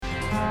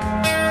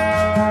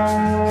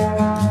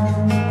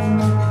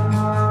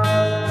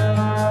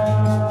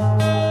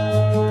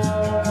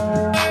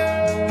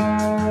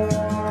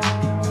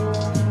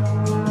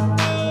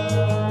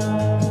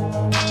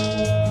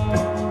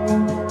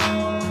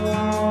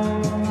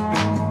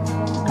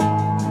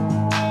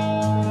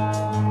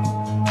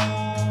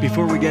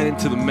Before we get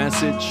into the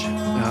message,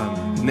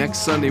 next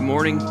Sunday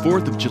morning,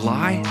 4th of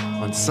July,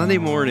 on Sunday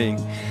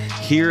morning,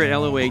 here at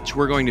LOH,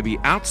 we're going to be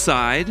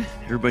outside.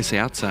 Everybody say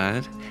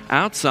outside.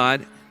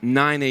 Outside,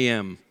 9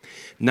 a.m.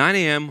 9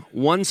 a.m.,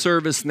 one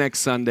service next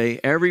Sunday,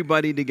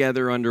 everybody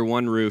together under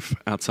one roof,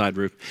 outside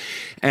roof.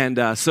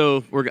 And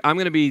so I'm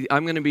going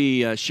to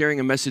be sharing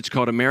a message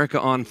called America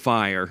on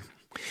Fire.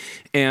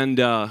 And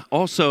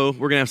also,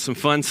 we're going to have some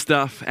fun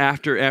stuff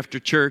after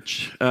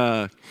church.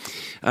 We're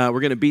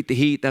going to beat the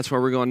heat. That's why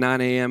we're going 9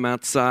 a.m.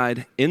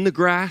 outside in the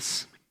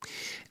grass.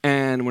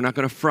 And we're not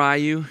going to fry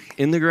you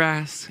in the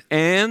grass.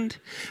 And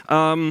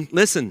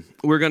listen,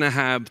 we're going to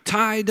have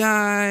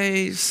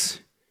tie-dyes,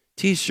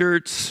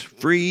 T-shirts,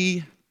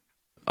 free.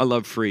 I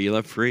love free. You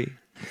love free?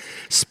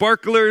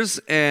 Sparklers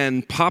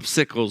and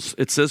popsicles.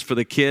 It says for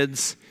the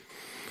kids.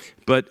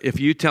 But if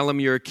you tell them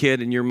you're a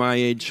kid and you're my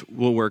age,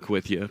 we'll work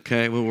with you,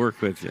 okay? We'll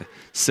work with you.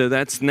 So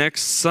that's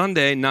next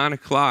Sunday, 9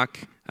 o'clock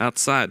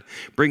outside.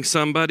 Bring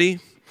somebody,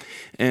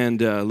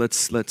 and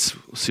let's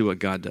see what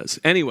God does.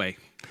 Anyway,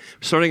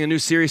 starting a new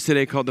series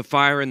today called The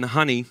Fire and the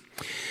Honey.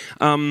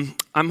 I'm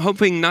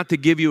hoping not to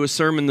give you a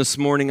sermon this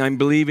morning. I'm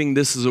believing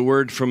this is a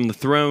word from the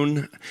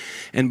throne,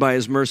 and by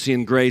His mercy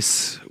and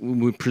grace,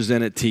 we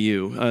present it to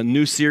you. A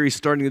new series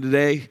starting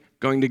today,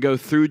 going to go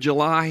through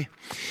July,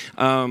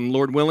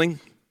 Lord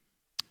willing.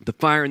 The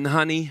Fire and the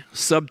Honey,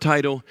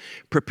 subtitle,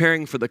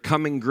 Preparing for the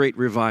Coming Great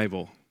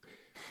Revival.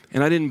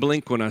 And I didn't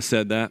blink when I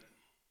said that.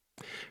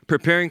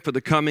 Preparing for the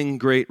coming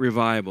great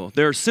revival.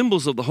 There are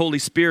symbols of the Holy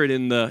Spirit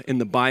in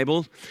the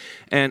Bible.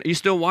 And are you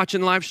still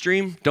watching live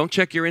stream? Don't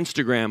check your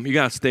Instagram. You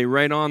got to stay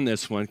right on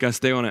this one. Got to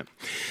stay on it.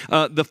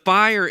 The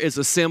fire is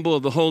a symbol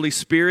of the Holy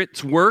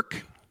Spirit's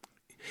work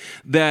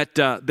that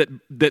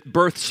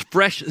births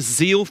fresh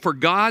zeal for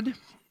God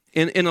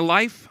in a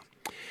life.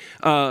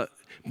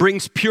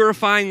 Brings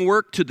purifying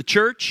work to the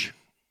church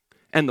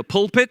and the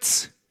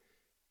pulpits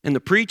and the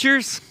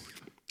preachers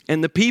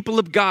and the people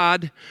of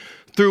God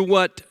through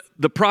what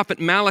the prophet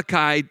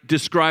Malachi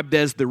described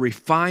as the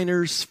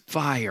refiner's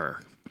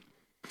fire.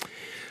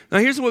 Now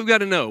here's what we've got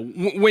to know.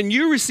 When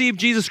you receive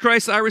Jesus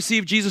Christ, I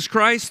receive Jesus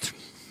Christ,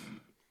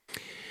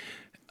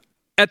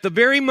 at the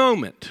very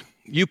moment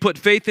you put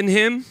faith in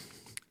Him,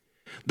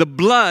 the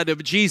blood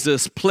of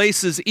Jesus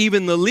places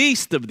even the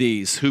least of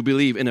these who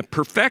believe in a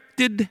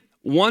perfected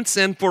once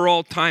and for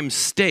all time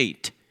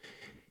state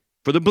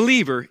for the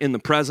believer in the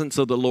presence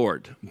of the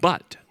Lord.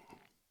 But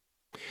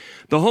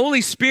the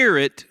Holy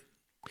Spirit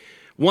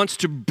wants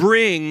to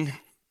bring,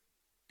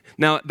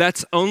 now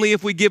that's only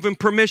if we give Him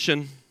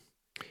permission,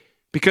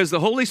 because the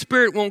Holy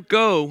Spirit won't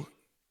go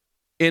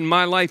in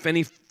my life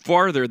any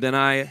farther than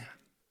I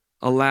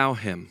allow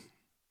Him.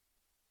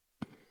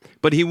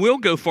 But He will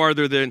go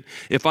farther than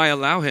if I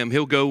allow Him.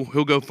 He'll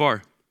go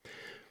far.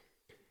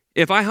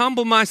 If I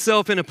humble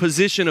myself in a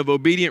position of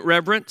obedient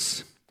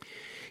reverence,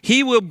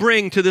 He will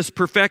bring to this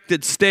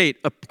perfected state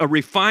a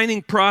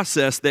refining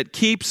process that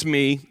keeps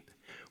me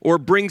or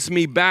brings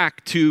me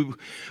back to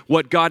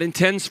what God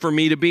intends for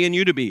me to be and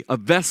you to be, a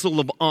vessel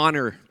of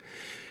honor,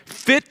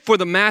 fit for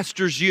the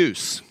Master's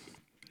use.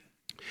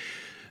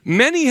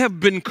 Many have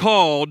been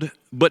called,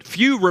 but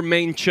few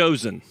remain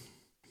chosen.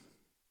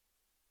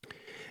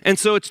 And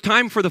so it's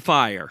time for the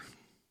fire.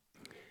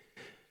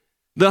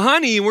 The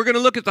honey, we're going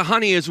to look at the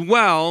honey as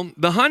well.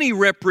 The honey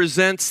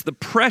represents the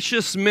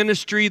precious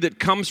ministry that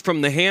comes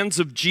from the hands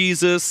of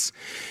Jesus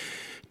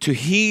to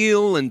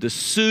heal and to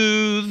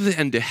soothe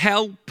and to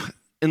help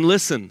and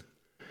listen,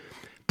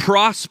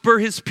 prosper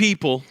His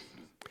people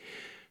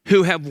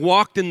who have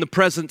walked in the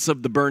presence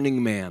of the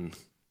burning man.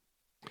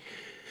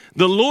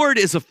 The Lord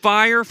is a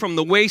fire from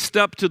the waist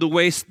up to the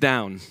waist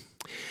down.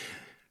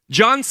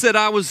 John said,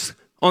 I was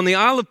on the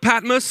Isle of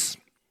Patmos,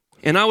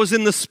 and I was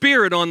in the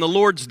Spirit on the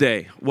Lord's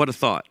day. What a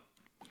thought.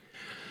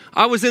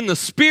 I was in the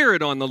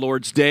Spirit on the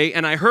Lord's day,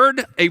 and I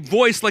heard a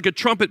voice like a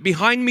trumpet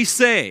behind me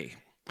say,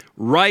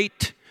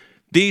 write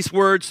these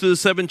words to the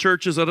 7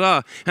 churches.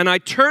 And I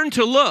turned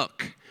to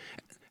look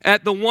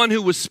at the one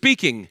who was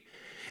speaking,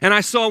 and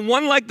I saw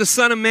one like the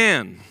Son of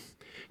Man,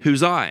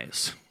 whose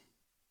eyes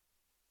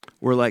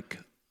were like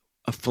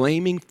a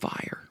flaming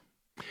fire,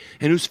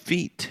 and whose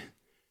feet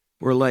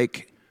were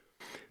like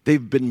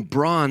they've been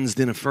bronzed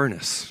in a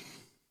furnace.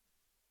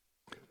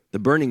 The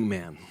burning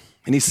man.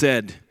 And he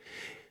said,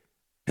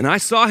 and I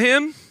saw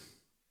him,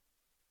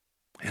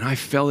 and I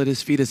fell at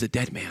his feet as a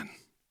dead man.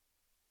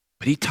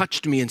 But he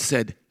touched me and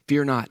said,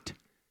 fear not.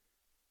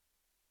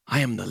 I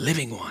am the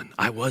living one.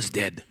 I was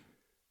dead,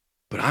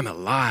 but I'm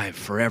alive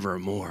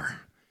forevermore.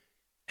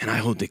 And I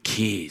hold the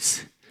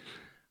keys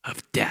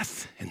of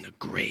death and the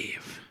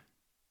grave.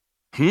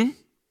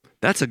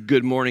 That's a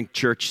good morning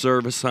church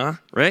service, huh?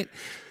 Right?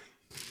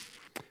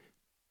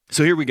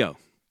 So here we go.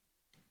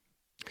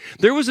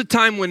 There was a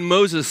time when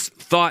Moses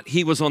thought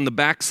he was on the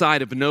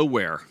backside of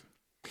nowhere,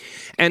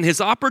 and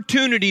his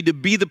opportunity to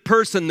be the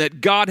person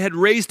that God had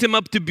raised him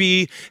up to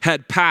be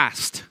had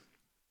passed.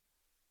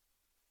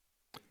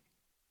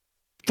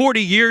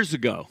 40 years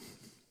ago.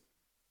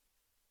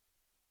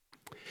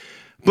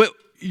 But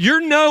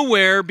your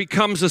nowhere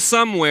becomes a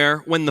somewhere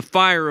when the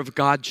fire of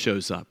God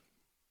shows up.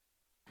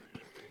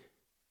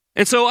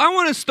 And so I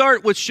want to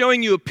start with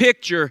showing you a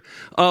picture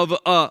of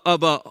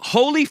a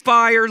holy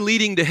fire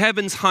leading to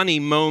heaven's honey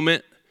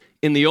moment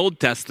in the Old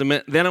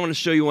Testament. Then I want to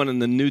show you one in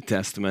the New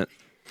Testament.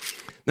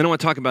 Then I want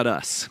to talk about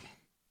us.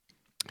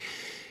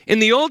 In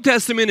the Old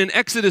Testament, in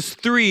Exodus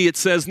 3, it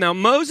says, "Now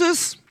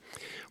Moses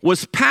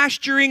was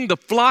pasturing the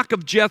flock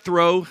of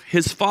Jethro,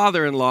 his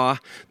father-in-law,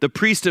 the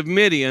priest of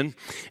Midian,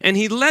 and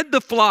he led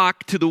the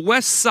flock to the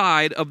west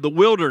side of the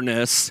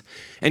wilderness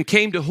and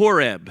came to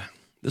Horeb."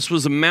 This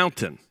was a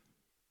mountain.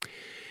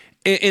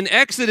 In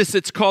Exodus,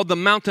 it's called the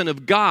mountain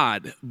of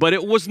God, but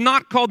it was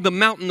not called the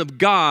mountain of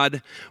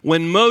God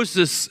when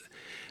Moses'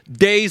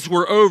 days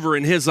were over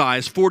in his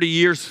eyes, 40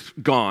 years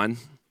gone,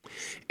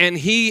 and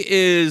he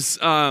is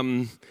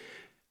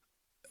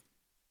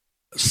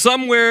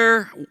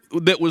somewhere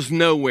that was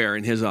nowhere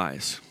in his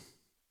eyes.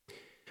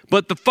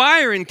 But the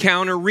fire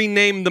encounter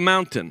renamed the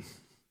mountain.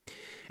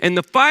 And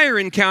the fire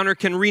encounter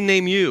can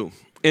rename you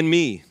and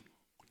me,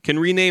 can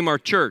rename our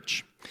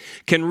church,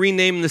 can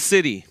rename the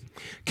city,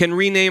 can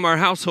rename our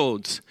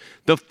households.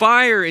 The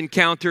fire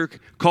encounter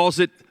calls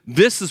it,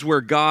 this is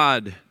where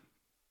God,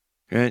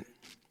 right?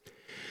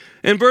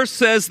 And verse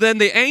says, "Then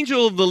the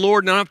angel of the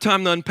Lord," I don't have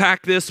time to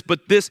unpack this,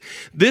 but this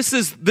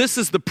is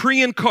the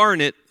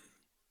pre-incarnate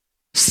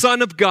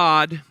Son of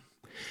God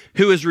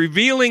who is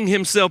revealing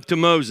himself to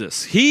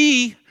Moses.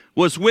 He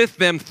was with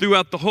them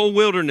throughout the whole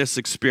wilderness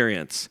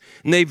experience,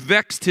 and they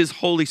vexed his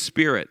Holy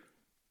Spirit.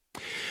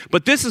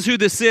 But this is who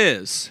this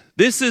is.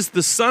 This is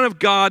the Son of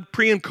God,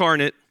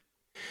 pre-incarnate,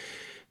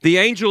 the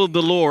angel of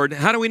the Lord.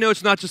 How do we know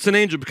it's not just an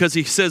angel? Because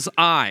he says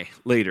 "I"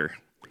 later.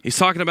 He's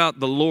talking about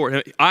the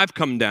Lord. I've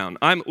come down.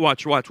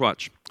 Watch.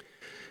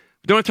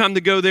 Don't have time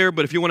to go there,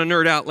 but if you want to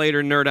nerd out later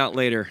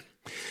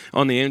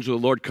on the angel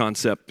of the Lord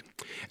concept.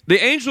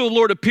 "The angel of the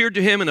Lord appeared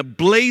to him in a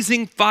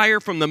blazing fire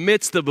from the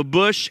midst of a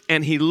bush,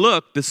 and he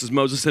looked," this is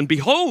Moses, "and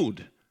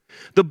behold,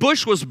 the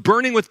bush was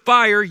burning with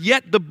fire,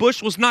 yet the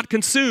bush was not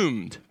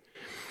consumed."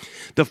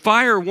 The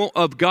fire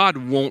of God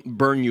won't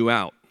burn you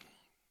out.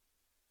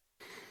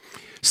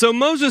 So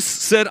Moses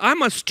said, "I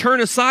must turn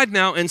aside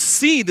now and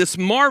see this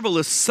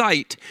marvelous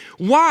sight,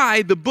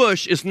 why the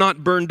bush is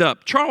not burned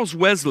up." Charles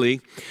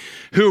Wesley,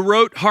 who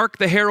wrote "Hark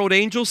the Herald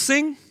Angels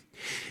Sing,"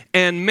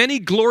 and many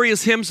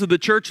glorious hymns of the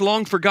church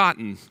long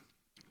forgotten.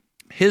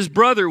 His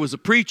brother was a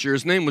preacher.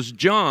 His name was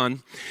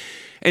John.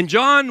 And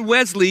John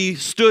Wesley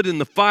stood in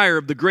the fire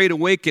of the Great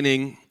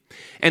Awakening,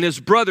 and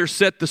his brother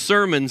set the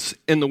sermons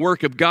in the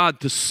work of God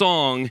to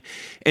song.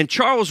 And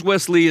Charles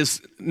Wesley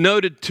is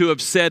noted to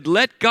have said,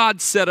 "Let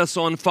God set us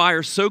on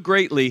fire so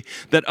greatly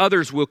that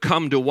others will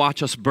come to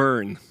watch us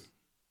burn."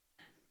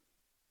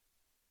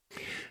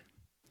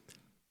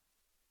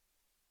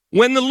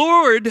 When the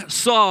Lord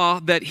saw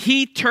that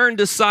he turned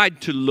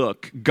aside to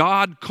look,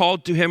 God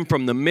called to him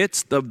from the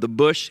midst of the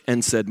bush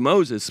and said,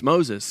 "Moses,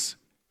 Moses."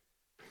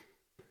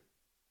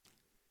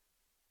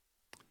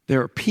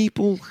 There are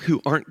people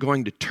who aren't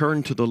going to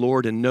turn to the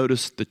Lord and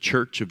notice the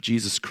church of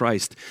Jesus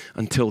Christ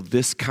until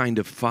this kind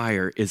of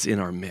fire is in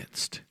our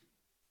midst.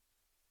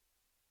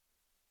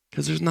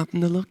 Because there's nothing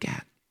to look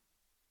at.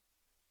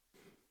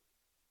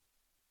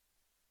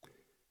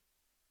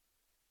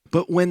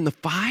 But when the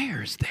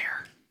fire's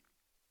there,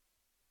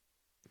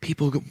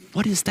 people go,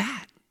 "What is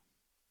that?"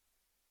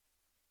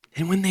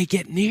 And when they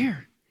get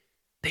near,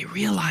 they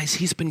realize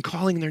he's been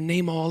calling their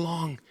name all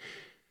along,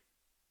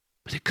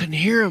 but they couldn't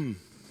hear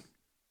him.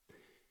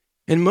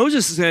 And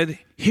Moses said,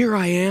 "Here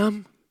I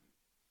am."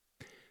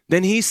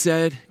 Then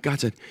God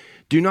said,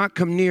 "Do not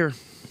come near.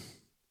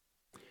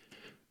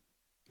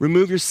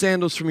 Remove your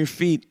sandals from your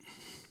feet."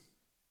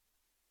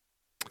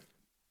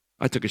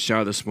 I took a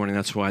shower this morning.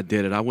 That's why I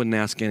did it. I wouldn't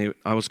ask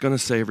I was going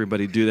to say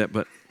everybody do that,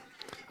 but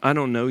I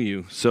don't know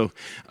you. So,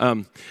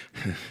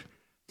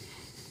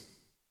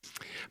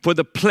 "For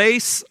the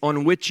place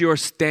on which you're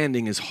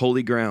standing is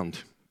holy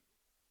ground."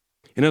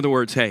 In other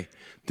words, hey,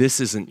 this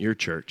isn't your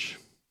church.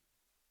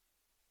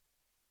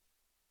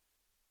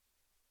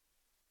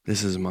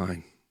 This is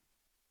mine.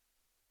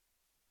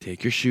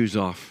 Take your shoes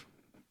off.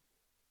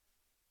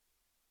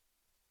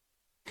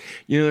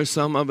 You know, there's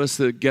some of us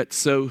that get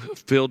so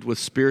filled with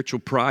spiritual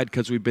pride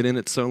because we've been in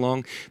it so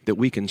long that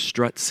we can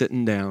strut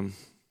sitting down.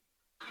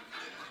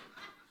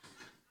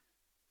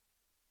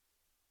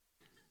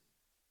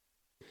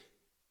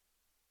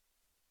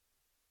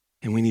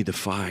 And we need the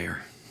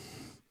fire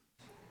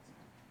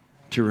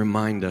to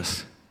remind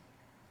us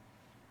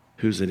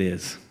whose it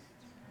is.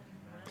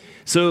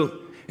 So,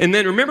 and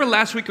then remember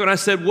last week when I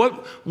said,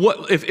 what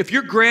if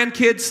your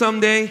grandkids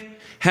someday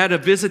had a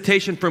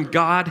visitation from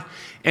God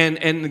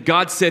and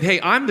God said, "Hey,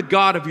 I'm the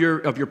God of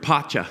your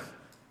pacha."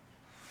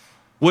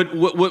 Would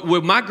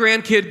my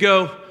grandkid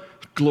go,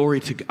 Glory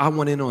to God. I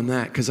went in on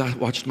that because I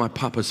watched my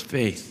papa's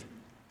faith.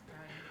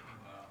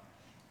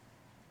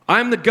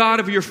 I'm the God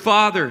of your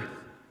father.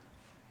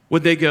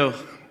 Would they go,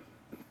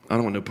 I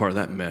don't want no part of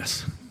that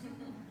mess.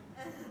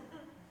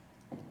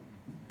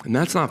 And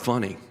that's not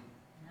funny.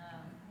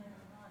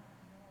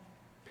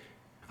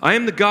 I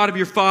am the God of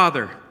your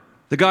father,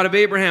 the God of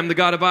Abraham, the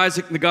God of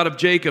Isaac, and the God of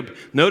Jacob.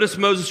 Notice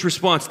Moses'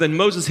 response. Then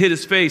Moses hid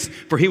his face,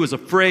 for he was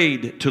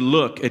afraid to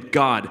look at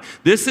God.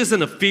 This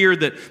isn't a fear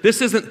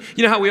this isn't,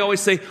 you know how we always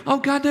say, oh,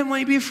 God doesn't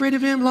want you to be afraid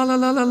of him, la, la,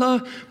 la, la,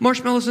 la,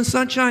 marshmallows and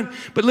sunshine.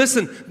 But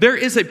listen, there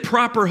is a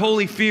proper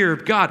holy fear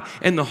of God.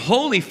 And the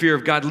holy fear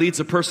of God leads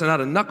a person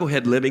out of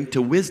knucklehead living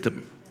to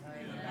wisdom.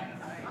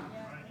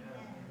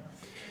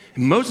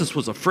 And Moses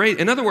was afraid.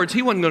 In other words,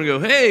 he wasn't going to go,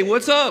 hey,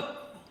 what's up?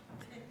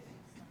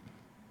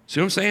 See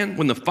what I'm saying?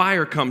 When the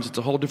fire comes, it's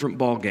a whole different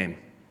ball game.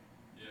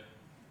 Yeah.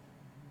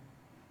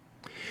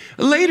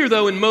 Later,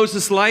 though, in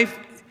Moses' life,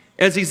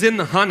 as he's in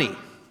the honey,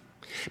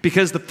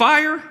 because the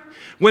fire,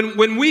 when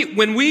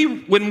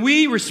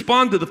we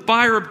respond to the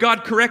fire of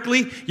God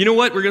correctly, you know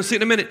what? We're going to see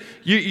in a minute.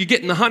 You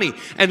get in the honey.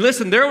 And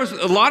listen, there was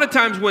a lot of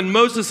times when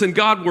Moses and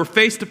God were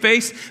face to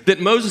face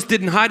that Moses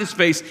didn't hide his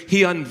face.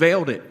 He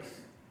unveiled it.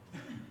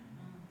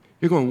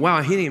 You're going,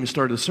 wow, he didn't even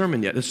start the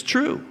sermon yet. It's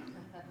true.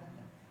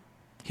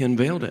 He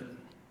unveiled it.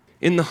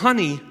 In the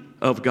honey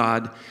of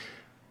God,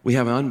 we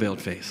have an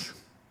unveiled face.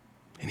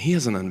 And he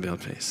has an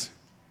unveiled face.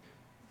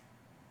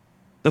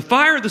 The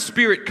fire of the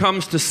Spirit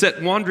comes to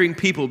set wandering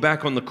people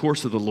back on the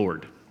course of the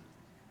Lord.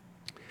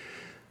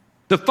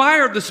 The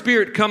fire of the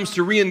Spirit comes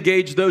to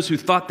re-engage those who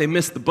thought they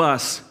missed the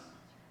bus,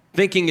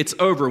 thinking it's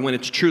over when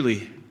it's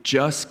truly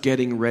just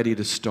getting ready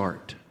to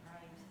start.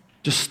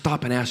 Just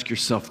stop and ask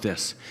yourself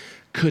this.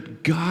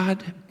 Could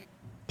God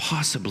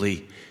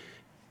possibly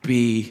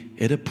be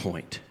at a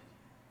point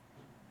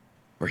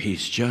where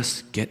he's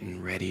just getting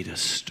ready to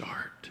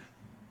start?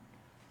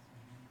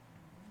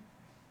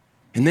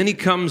 And then he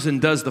comes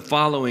and does the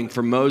following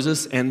for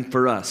Moses and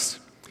for us.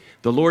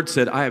 The Lord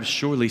said, I have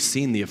surely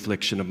seen the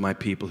affliction of my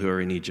people who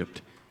are in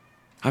Egypt.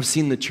 I've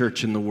seen the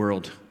church in the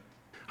world.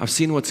 I've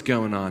seen what's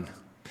going on.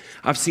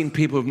 I've seen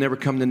people who've never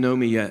come to know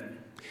me yet.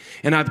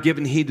 And I've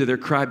given heed to their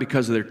cry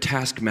because of their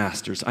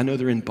taskmasters. I know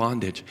they're in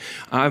bondage.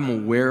 I'm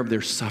aware of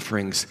their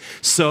sufferings.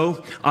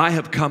 So I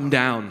have come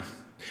down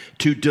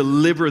to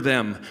deliver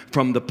them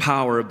from the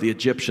power of the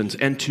Egyptians,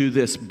 and to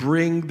this,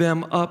 bring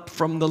them up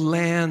from the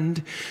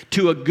land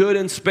to a good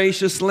and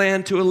spacious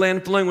land, to a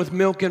land flowing with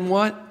milk and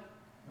what?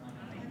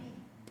 Honey.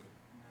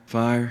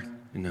 Fire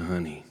and the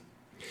honey.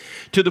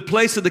 To the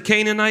place of the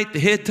Canaanite, the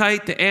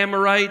Hittite, the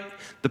Amorite,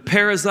 the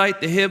Perizzite,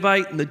 the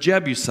Hivite, and the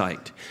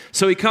Jebusite.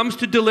 So he comes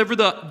to deliver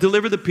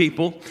the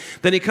people.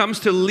 Then he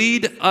comes to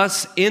lead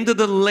us into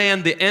the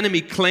land the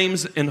enemy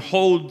claims and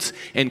holds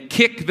and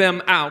kick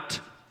them out.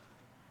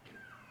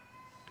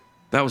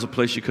 That was a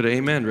place you could have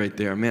amen right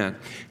there, man.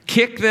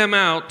 Kick them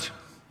out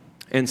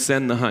and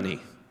send the honey.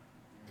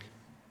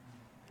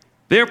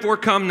 Therefore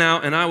come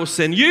now, and I will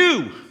send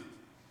you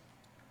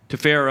to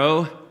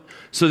Pharaoh,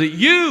 so that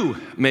you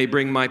may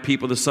bring my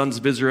people, the sons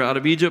of Israel, out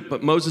of Egypt.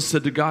 But Moses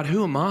said to God,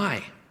 who am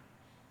I?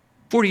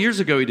 40 years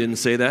ago he didn't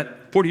say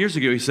that. 40 years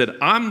ago he said,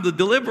 I'm the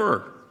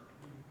deliverer.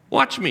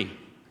 Watch me.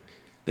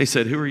 They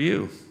said, who are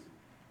you?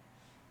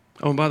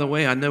 Oh, and by the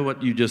way, I know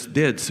what you just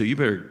did, so you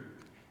better,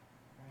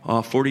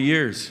 40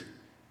 years.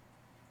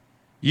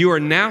 You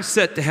are now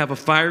set to have a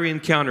fiery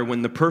encounter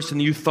when the person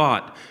you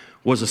thought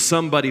was a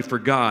somebody for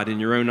God in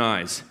your own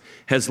eyes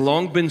has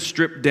long been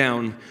stripped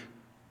down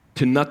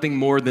to nothing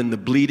more than the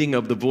bleating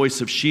of the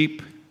voice of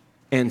sheep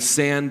and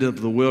sand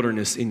of the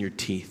wilderness in your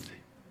teeth.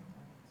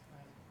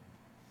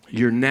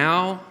 You're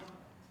now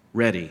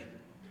ready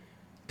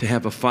to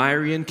have a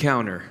fiery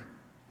encounter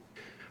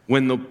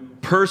when the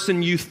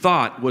person you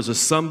thought was a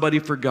somebody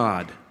for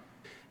God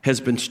has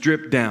been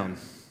stripped down.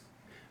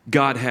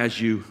 God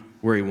has you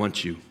where he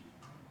wants you.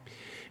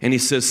 And he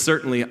says,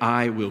 certainly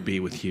I will be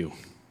with you.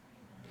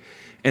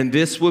 And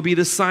this will be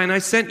the sign I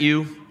sent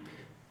you.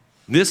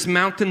 This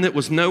mountain that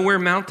was nowhere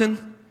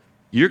mountain,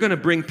 you're going to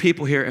bring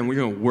people here and we're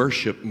going to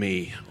worship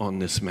me on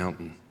this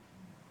mountain.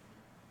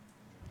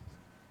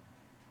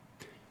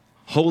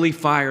 Holy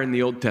fire in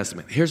the Old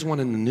Testament. Here's one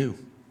in the New.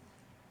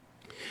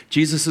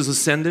 Jesus is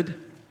ascended.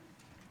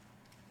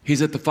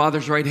 He's at the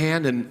Father's right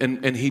hand,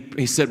 and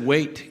he said,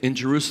 wait in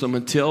Jerusalem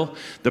until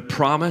the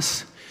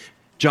promise.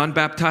 John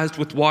baptized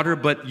with water,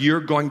 but you're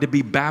going to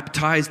be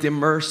baptized,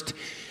 immersed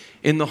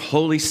in the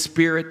Holy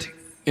Spirit.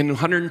 And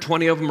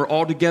 120 of them are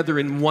all together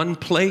in one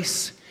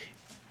place.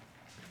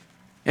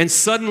 And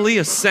suddenly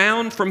a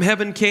sound from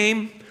heaven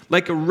came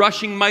like a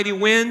rushing mighty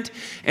wind.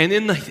 And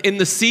in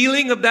the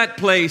ceiling of that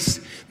place,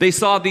 they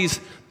saw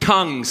these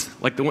tongues,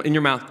 like the one in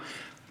your mouth.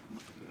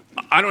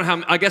 I don't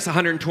know how, I guess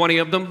 120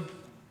 of them.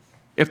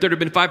 If there had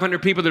been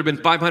 500 people, there had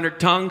been 500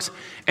 tongues,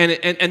 and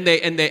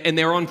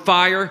they're on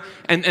fire,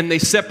 and they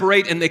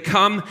separate, and they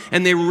come,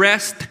 and they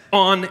rest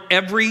on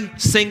every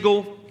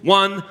single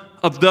one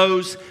of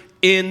those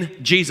in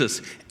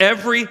Jesus.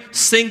 Every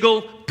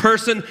single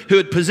person who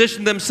had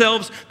positioned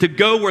themselves to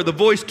go where the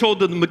voice told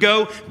them to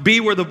go, be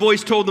where the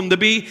voice told them to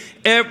be,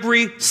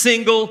 every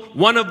single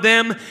one of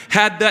them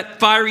had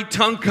that fiery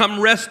tongue come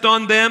rest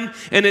on them.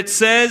 And it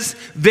says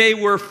they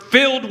were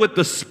filled with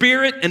the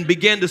Spirit and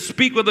began to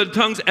speak with other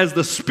tongues as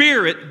the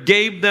Spirit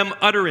gave them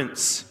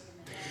utterance.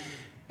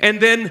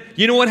 And then,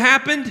 you know what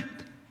happened?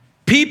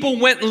 People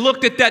went and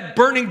looked at that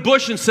burning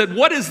bush and said,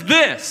 "What is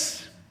this?"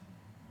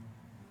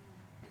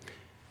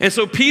 And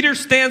so Peter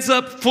stands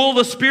up full of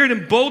the Spirit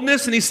and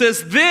boldness, and he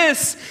says,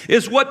 "This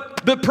is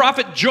what the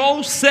prophet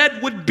Joel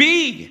said would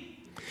be.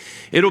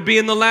 It'll be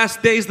in the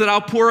last days that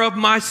I'll pour out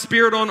my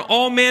Spirit on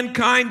all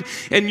mankind,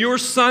 and your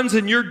sons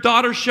and your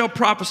daughters shall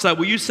prophesy."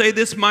 Will you say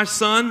this? My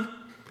son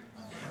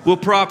will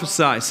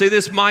prophesy. Say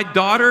this, my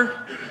daughter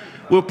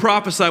will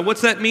prophesy.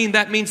 What's that mean?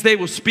 That means they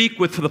will speak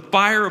with the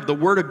fire of the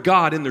Word of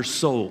God in their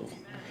soul.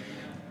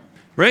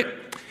 Right?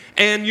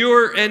 And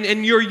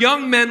your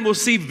young men will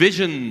see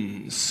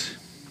visions.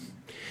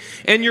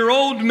 And your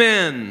old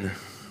men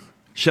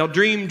shall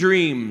dream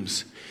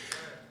dreams.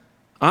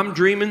 I'm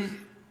dreaming,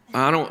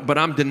 but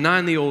I'm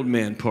denying the old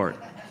man part.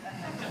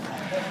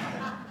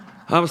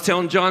 I was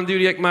telling John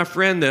Dudiak, my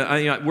friend,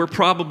 that we're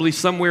probably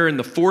somewhere in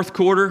the fourth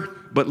quarter,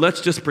 but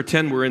let's just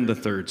pretend we're in the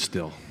third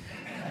still.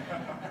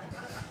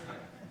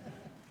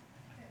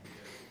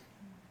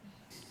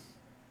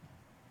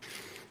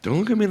 Don't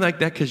look at me like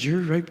that, because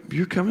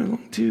you're coming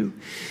along too.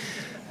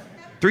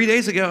 3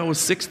 days ago, I was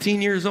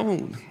 16 years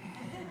old.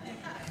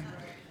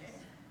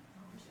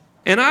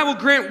 And I will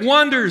grant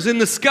wonders in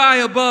the sky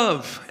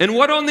above. And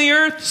what on the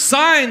earth?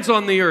 Signs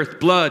on the earth.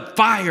 Blood,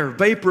 fire,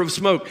 vapor of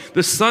smoke.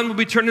 The sun will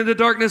be turned into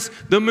darkness,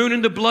 the moon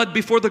into blood,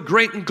 before the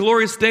great and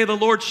glorious day of the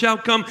Lord shall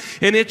come.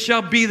 And it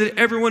shall be that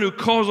everyone who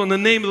calls on the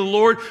name of the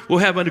Lord will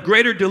have a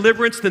greater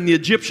deliverance than the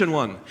Egyptian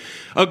one.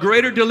 A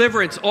greater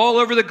deliverance all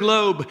over the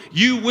globe.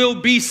 You will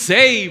be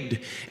saved.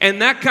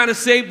 And that kind of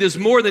saved is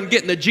more than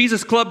getting a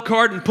Jesus Club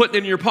card and putting it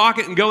in your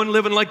pocket and going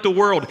living like the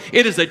world.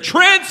 It is a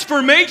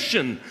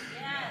transformation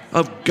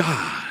of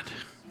God.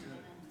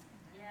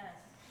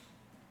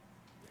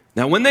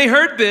 Now, when they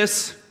heard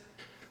this,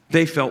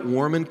 they felt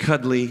warm and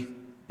cuddly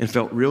and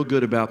felt real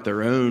good about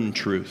their own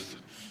truth.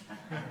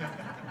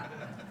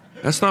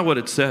 That's not what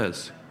it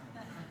says.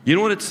 You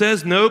know what it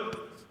says? Nope.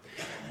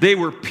 They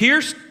were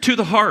pierced to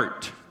the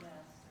heart.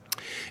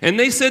 And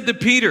they said to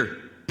Peter,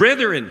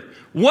 "Brethren,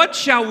 what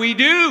shall we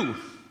do?"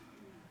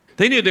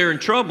 They knew they were in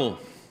trouble.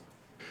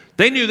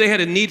 They knew they had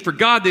a need for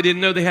God they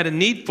didn't know they had a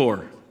need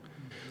for.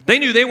 They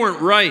knew they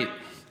weren't right.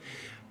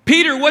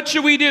 "Peter, what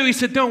should we do?" He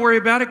said, "Don't worry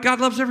about it. God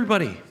loves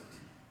everybody.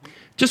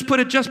 Just put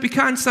a Just Be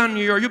Kind sign in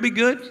your yard. You'll be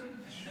good."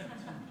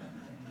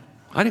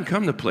 I didn't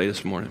come to play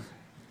this morning.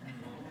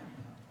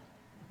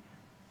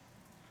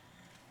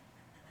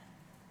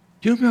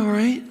 You'll be all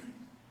right.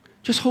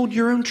 Just hold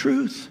your own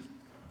truth.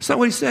 That's not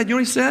what he said. You know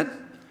what he said?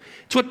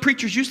 It's what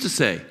preachers used to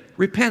say.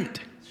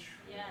 Repent.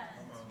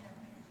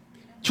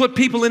 It's what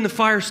people in the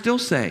fire still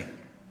say.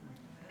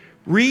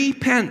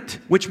 Repent,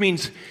 which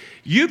means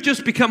you've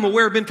just become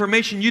aware of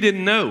information you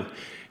didn't know.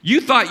 You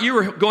thought you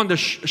were going to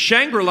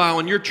Shangri-La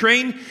on your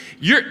train.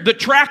 The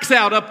track's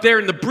out up there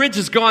and the bridge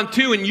is gone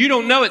too, and you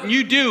don't know it, and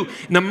you do.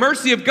 And the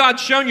mercy of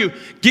God's shown you,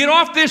 get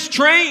off this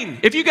train.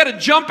 If you got to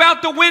jump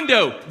out the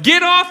window,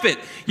 get off it.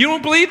 You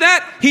don't believe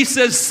that? He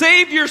says,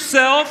 save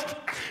yourself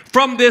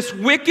from this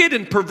wicked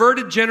and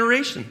perverted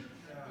generation.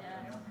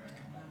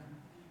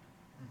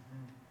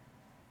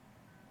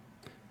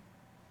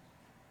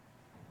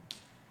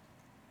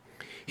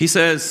 He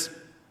says,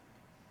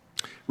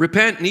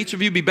 repent and each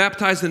of you be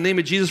baptized in the name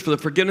of Jesus for the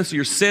forgiveness of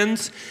your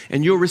sins,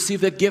 and you'll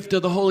receive the gift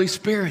of the Holy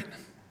Spirit.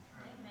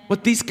 Amen.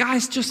 What these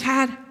guys just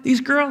had, these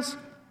girls.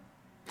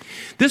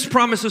 This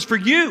promise is for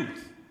you.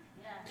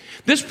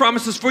 This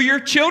promise is for your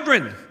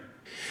children.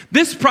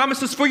 This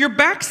promise is for your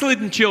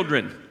backslidden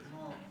children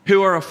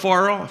who are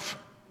afar off.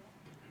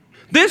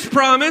 This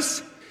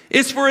promise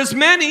is for as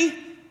many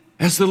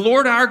as the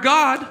Lord our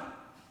God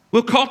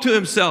will call to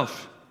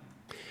himself.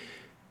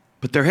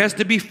 But there has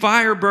to be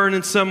fire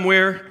burning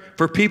somewhere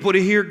for people to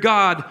hear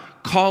God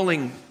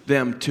calling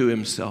them to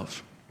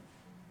himself.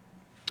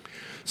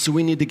 So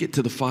we need to get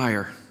to the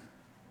fire.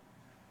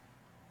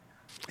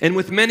 And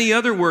with many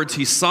other words,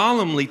 he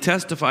solemnly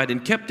testified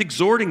and kept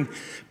exhorting,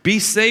 be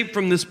saved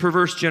from this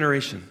perverse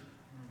generation.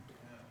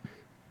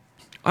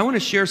 I want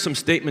to share some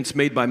statements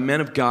made by men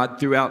of God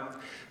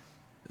throughout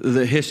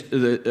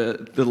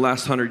the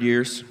last 100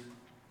 years.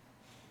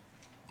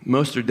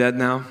 Most are dead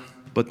now,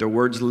 but their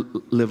words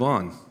live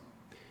on.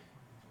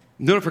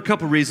 I'm doing it for a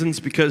couple reasons,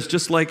 because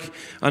just like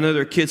I know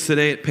there are kids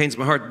today, it pains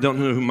my heart, they don't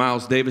know who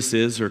Miles Davis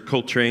is or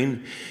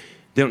Coltrane.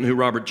 They don't know who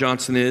Robert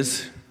Johnson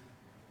is.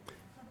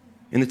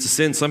 And it's a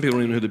sin. Some people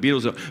don't even know who the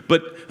Beatles are.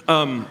 But,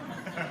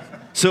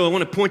 so I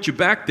want to point you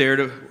back there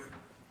to...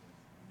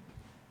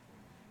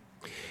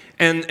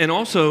 And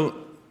also,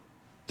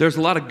 there's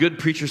a lot of good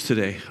preachers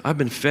today. I've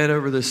been fed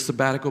over this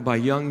sabbatical by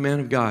young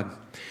men of God.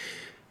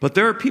 But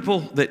there are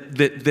people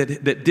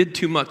that did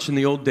too much in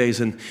the old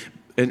days. And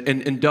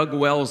and dug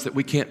wells that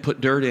we can't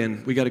put dirt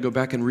in. We got to go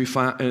back and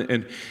refine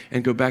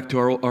and go back to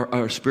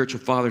our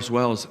spiritual father's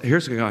wells.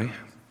 Here's a guy,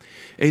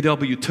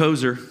 A.W.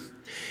 Tozer.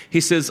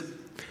 He says,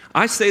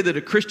 I say that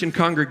a Christian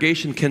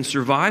congregation can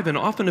survive and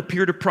often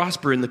appear to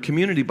prosper in the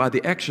community by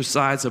the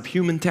exercise of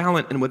human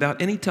talent and without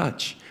any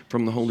touch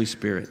from the Holy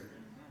Spirit.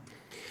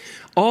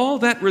 All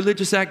that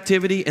religious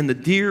activity and the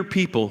dear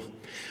people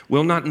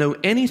will not know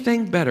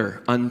anything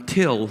better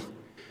until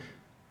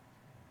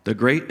the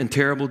great and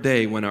terrible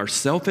day when our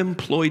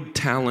self-employed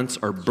talents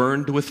are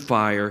burned with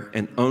fire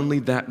and only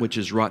that which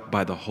is wrought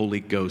by the Holy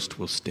Ghost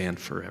will stand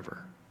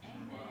forever.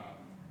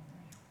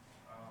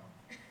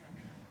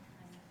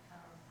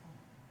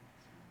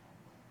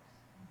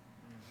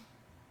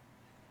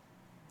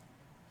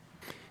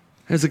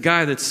 There's a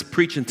guy that's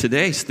preaching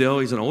today still.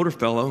 He's an older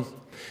fellow.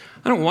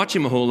 I don't watch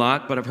him a whole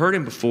lot, but I've heard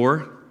him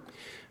before.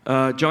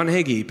 John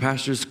Hagee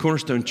pastors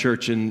Cornerstone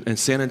Church in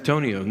San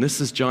Antonio, and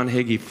this is John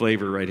Hagee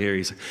flavor right here.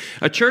 He's,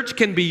 a church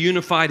can be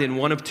unified in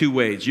one of two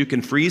ways. You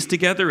can freeze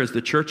together as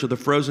the church of the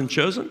frozen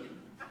chosen,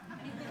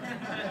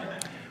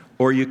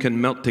 or you can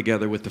melt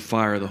together with the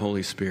fire of the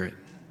Holy Spirit.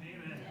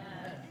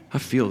 I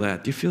feel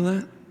that. Do you feel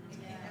that?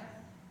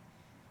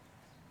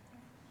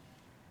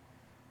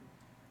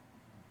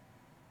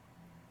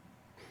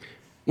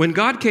 When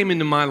God came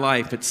into my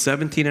life at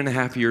 17 and a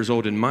half years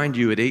old, and mind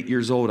you, at 8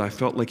 years old, I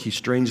felt like he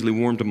strangely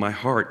warmed to my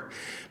heart.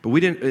 But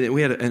we had,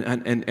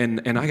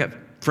 and I got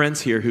friends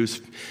here whose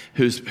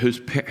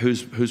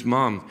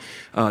mom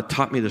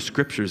taught me the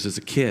scriptures as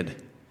a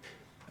kid.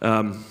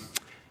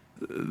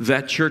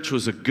 That church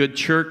was a good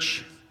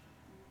church,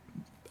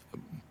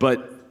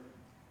 but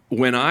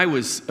when I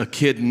was a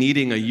kid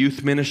needing a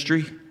youth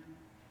ministry,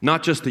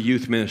 not just a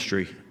youth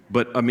ministry,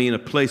 but I mean a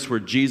place where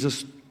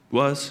Jesus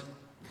was,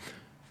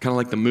 kind of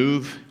like the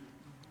Move.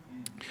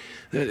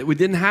 We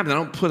didn't have that. I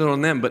don't put it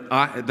on them, but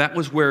that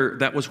was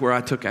where I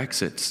took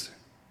exits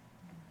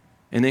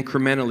and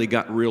incrementally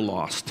got real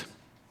lost.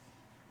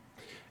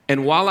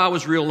 And while I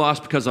was real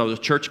lost because I was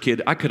a church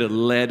kid, I could have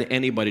led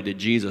anybody to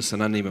Jesus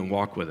and I didn't even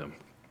walk with him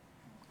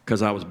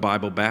because I was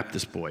Bible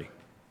Baptist boy.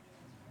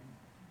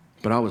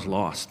 But I was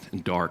lost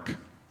and dark.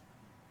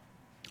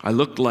 I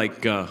looked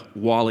like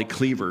Wally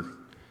Cleaver,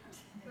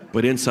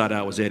 but inside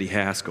I was Eddie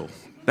Haskell.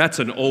 That's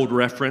an old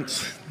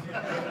reference.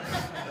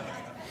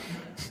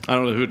 I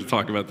don't know who to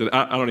talk about that.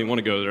 I don't even want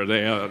to go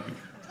there.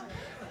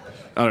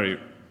 I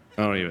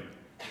don't even.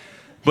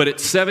 But at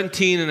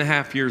 17 and a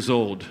half years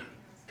old,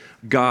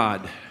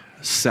 God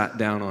sat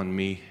down on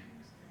me.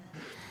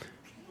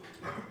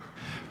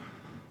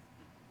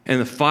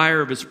 And the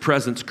fire of his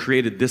presence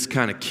created this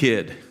kind of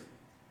kid.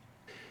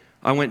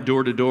 I went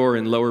door to door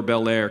in Lower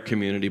Bel Air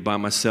community by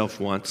myself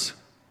once.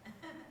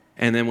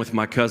 And then with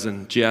my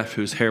cousin Jeff,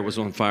 whose hair was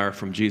on fire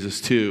from Jesus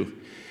too.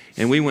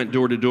 And we went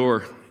door to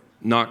door,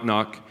 knock,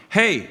 knock.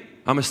 Hey,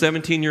 I'm a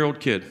 17-year-old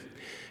kid.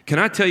 Can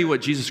I tell you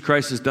what Jesus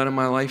Christ has done in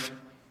my life?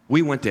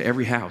 We went to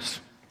every house.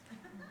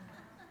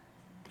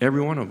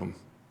 Every one of them.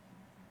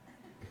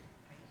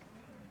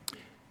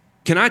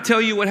 Can I tell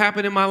you what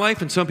happened in my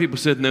life? And some people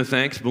said, no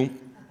thanks, boom.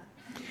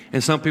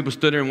 And some people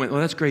stood there and went,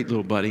 well, that's great,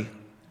 little buddy.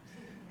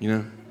 You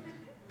know,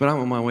 but I'm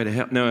on my way to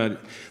hell. No, they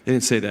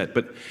didn't say that.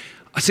 But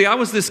see, I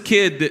was this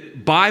kid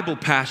that Bible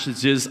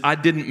passages I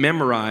didn't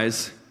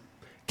memorize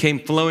came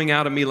flowing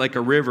out of me like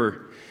a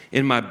river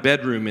in my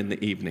bedroom in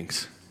the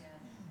evenings.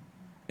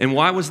 And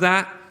why was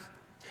that?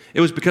 It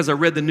was because I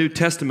read the New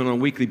Testament on a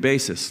weekly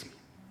basis.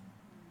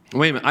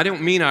 Wait a minute, I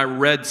don't mean I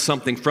read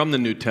something from the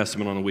New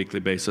Testament on a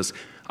weekly basis.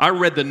 I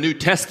read the New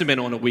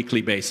Testament on a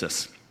weekly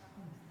basis.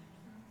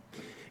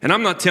 And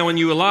I'm not telling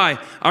you a lie.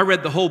 I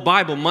read the whole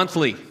Bible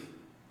monthly.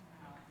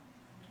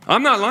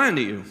 I'm not lying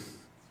to you.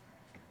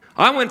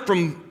 I went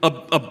from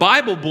a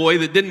Bible boy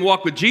that didn't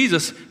walk with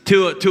Jesus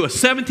to a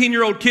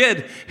 17-year-old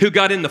kid who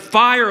got in the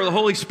fire of the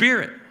Holy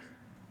Spirit.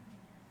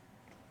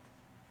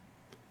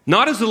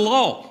 Not as a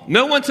law.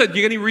 No one said,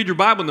 you got to read your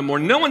Bible in the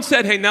morning. No one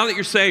said, hey, now that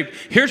you're saved,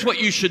 here's what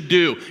you should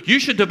do. You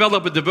should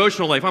develop a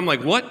devotional life. I'm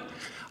like, what?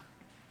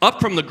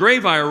 Up from the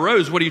grave I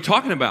arose. What are you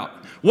talking about?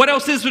 What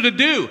else is there to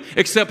do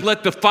except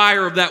let the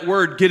fire of that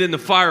word get in the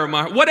fire of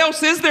my heart? What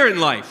else is there in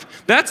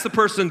life? That's the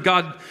person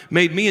God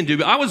made me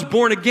into. I was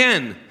born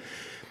again.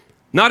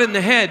 Not in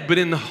the head, but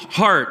in the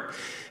heart.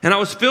 And I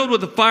was filled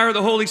with the fire of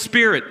the Holy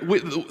Spirit.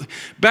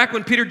 Back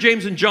when Peter,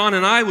 James, and John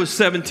and I was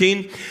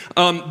 17,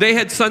 they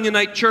had Sunday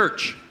night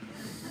church.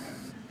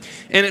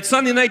 And at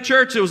Sunday night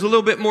church, there was a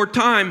little bit more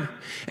time.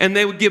 And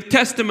they would give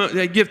testimony.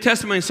 They'd give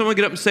testimony. Someone would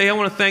get up and say, I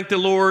want to thank the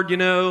Lord, you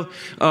know.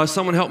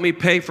 Someone helped me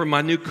pay for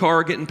my new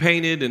car getting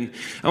painted. And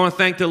I want to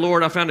thank the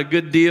Lord. I found a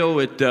good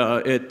deal at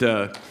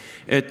the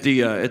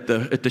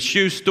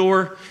shoe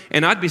store,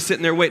 and I'd be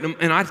sitting there waiting,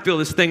 and I'd feel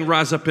this thing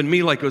rise up in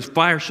me like it was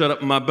fire shut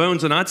up in my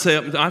bones, and I'd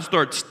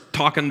start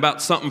talking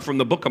about something from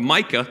the book of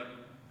Micah,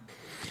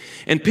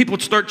 and people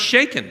would start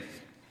shaking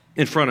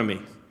in front of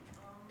me.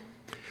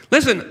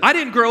 Listen, I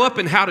didn't grow up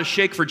in How to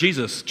Shake for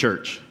Jesus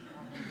church.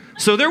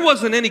 So there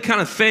wasn't any kind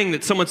of thing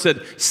that someone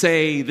said,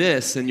 say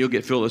this and you'll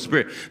get filled with the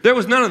Spirit. There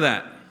was none of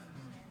that.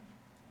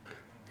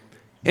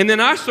 And then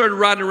I started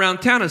riding around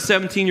town, a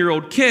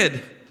 17-year-old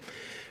kid,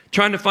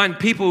 trying to find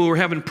people who were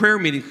having prayer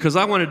meetings because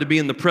I wanted to be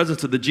in the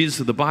presence of the Jesus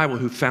of the Bible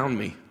who found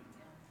me.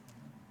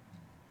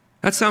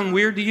 That sound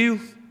weird to you?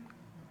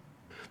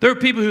 There are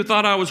people who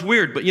thought I was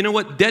weird, but you know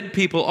what? Dead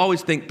people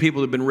always think people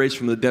who have been raised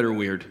from the dead are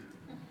weird.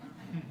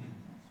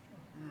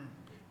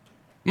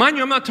 Mind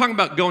you, I'm not talking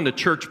about going to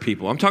church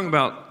people. I'm talking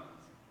about...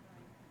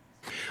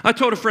 I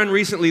told a friend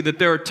recently that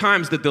there are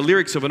times that the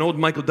lyrics of an old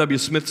Michael W.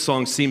 Smith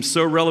song seem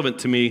so relevant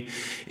to me,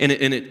 and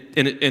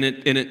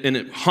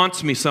it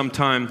haunts me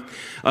sometime.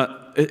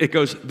 It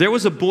goes, there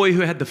was a boy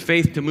who had the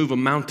faith to move a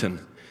mountain,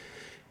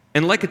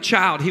 and like a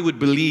child, he would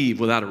believe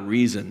without a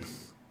reason.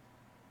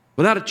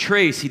 Without a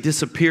trace, he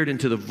disappeared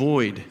into the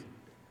void,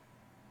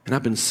 and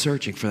I've been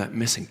searching for that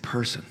missing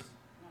person.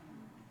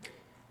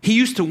 He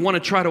used to want to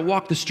try to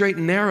walk the straight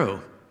and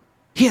narrow.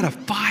 He had a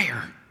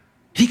fire.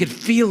 He could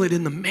feel it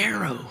in the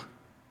marrow.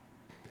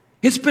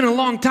 It's been a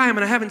long time,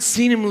 and I haven't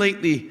seen him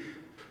lately,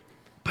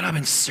 but I've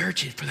been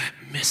searching for that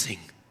missing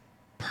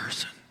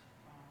person.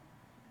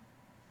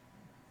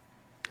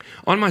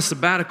 On my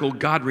sabbatical,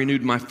 God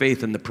renewed my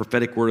faith in the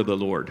prophetic word of the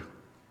Lord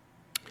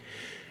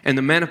and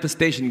the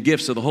manifestation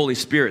gifts of the Holy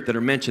Spirit that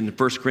are mentioned in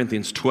 1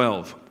 Corinthians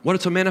 12. What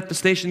is a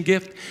manifestation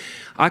gift?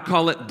 I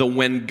call it the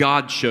when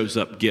God shows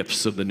up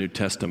gifts of the New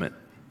Testament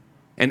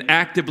and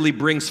actively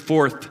brings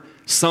forth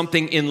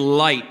something in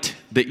light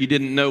that you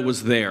didn't know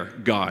was there,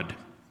 God.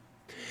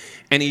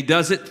 And he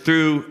does it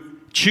through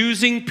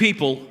choosing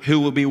people who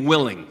will be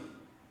willing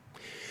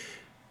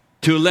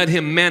to let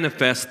him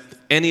manifest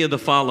any of the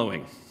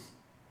following.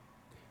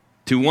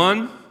 To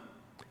one,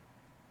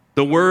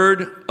 the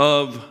word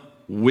of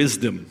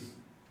wisdom.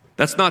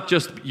 That's not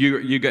just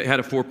you had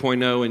a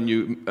 4.0 and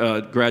you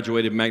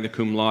graduated magna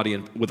cum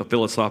laude with a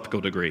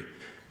philosophical degree.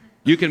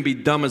 You can be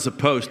dumb as a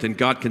post and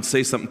God can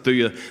say something through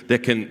you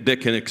that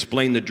can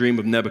explain the dream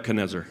of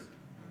Nebuchadnezzar.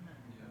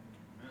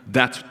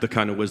 That's the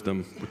kind of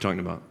wisdom we're talking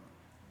about.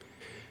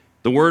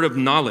 The word of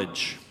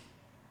knowledge,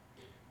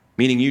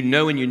 meaning you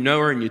know and you know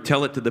her and you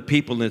tell it to the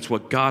people and it's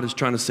what God is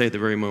trying to say at the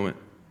very moment.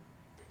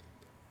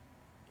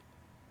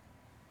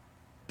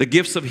 The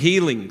gifts of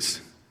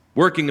healings,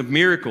 working of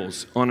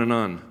miracles, on and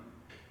on.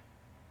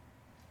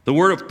 The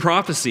word of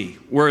prophecy,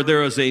 where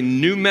there is a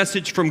new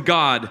message from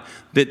God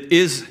that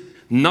is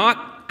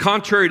not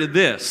contrary to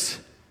this,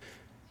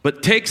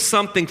 but takes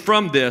something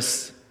from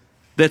this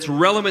that's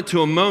relevant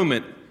to a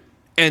moment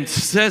and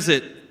says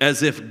it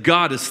as if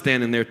God is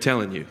standing there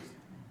telling you.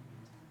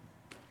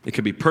 It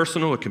can be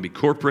personal, it can be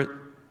corporate.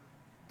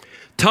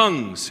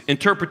 Tongues,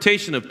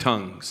 interpretation of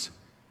tongues.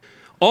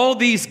 All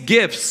these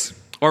gifts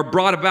are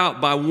brought about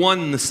by one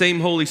and the same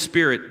Holy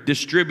Spirit,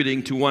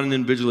 distributing to one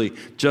individually,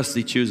 just as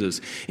he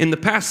chooses. In the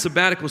past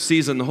sabbatical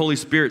season, the Holy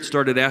Spirit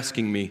started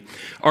asking me,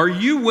 are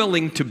you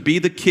willing to be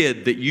the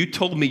kid that you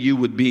told me you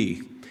would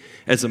be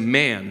as a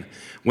man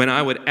when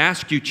I would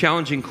ask you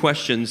challenging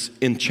questions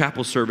in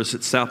chapel service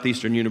at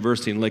Southeastern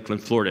University in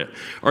Lakeland, Florida?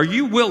 Are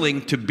you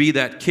willing to be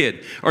that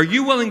kid? Are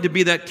you willing to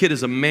be that kid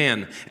as a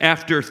man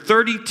after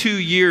 32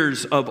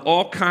 years of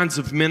all kinds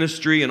of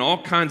ministry and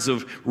all kinds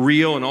of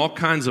real and all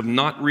kinds of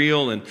not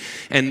real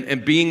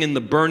and being in the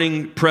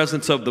burning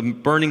presence of the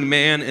burning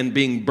man and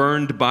being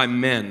burned by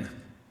men?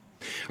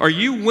 Are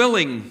you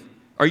willing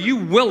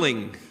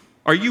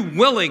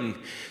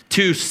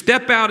to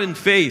step out in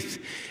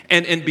faith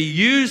and be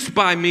used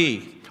by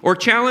me? Or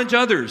challenge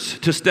others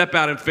to step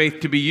out in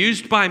faith, to be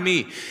used by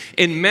me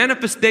in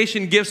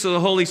manifestation gifts of the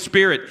Holy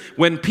Spirit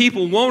when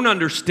people won't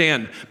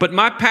understand. But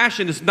my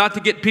passion is not to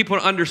get people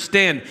to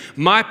understand.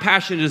 My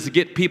passion is to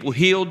get people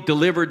healed,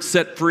 delivered,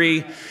 set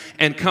free,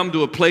 and come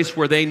to a place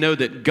where they know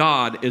that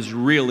God is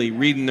really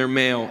reading their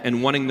mail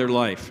and wanting their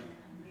life.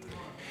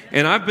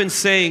 And I've been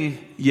saying,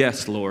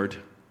 yes, Lord.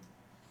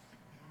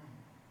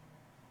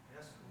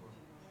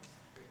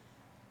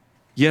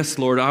 Yes,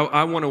 Lord,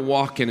 I want to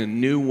walk in a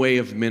new way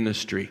of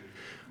ministry.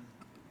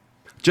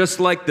 Just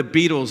like the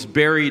Beatles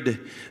buried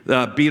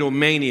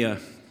Beatlemania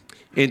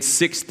in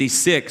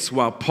 '66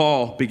 while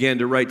Paul began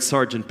to write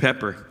Sgt.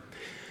 Pepper,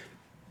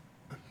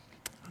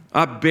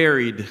 I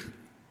buried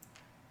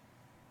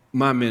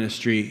my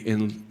ministry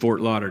in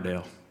Fort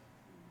Lauderdale.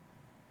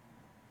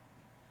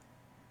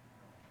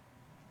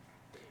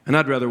 And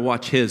I'd rather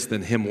watch his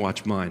than him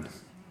watch mine.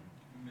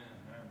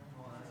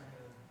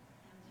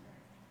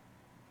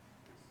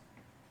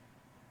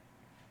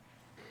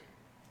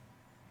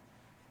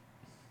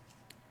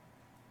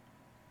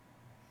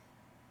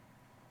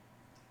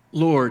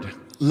 Lord,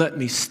 let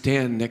me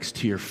stand next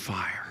to your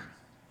fire.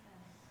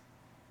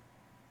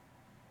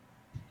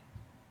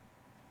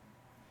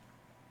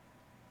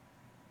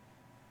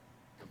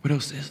 What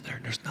else is there?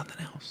 There's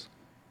nothing else.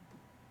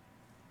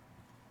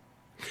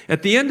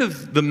 At the end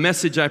of the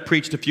message I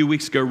preached a few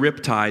weeks ago,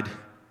 Riptide,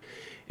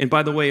 and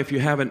by the way, if you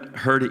haven't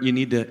heard it, you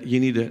need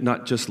to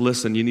not just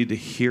listen, you need to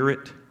hear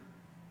it.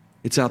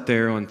 It's out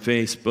there on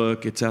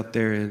Facebook, it's out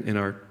there in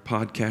our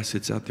podcast,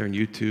 it's out there on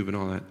YouTube and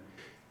all that.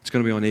 It's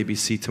going to be on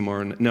ABC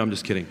tomorrow. No, I'm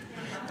just kidding.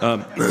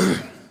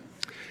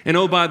 And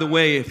oh, by the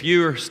way, if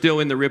you're still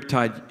in the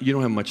Riptide, you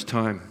don't have much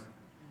time.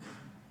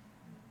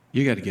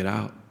 You got to get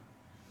out.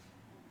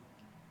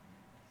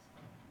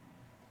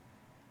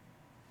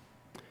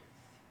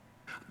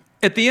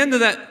 At the end of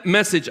that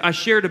message, I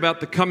shared about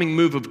the coming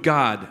move of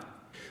God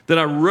that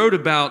I wrote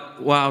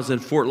about while I was in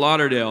Fort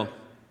Lauderdale,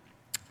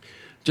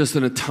 just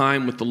in a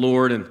time with the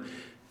Lord. And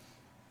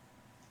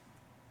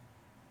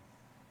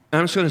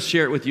I'm just going to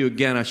share it with you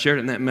again. I shared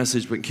it in that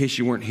message, but in case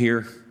you weren't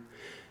here,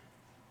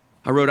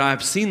 I wrote,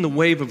 I've seen the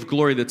wave of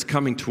glory that's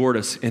coming toward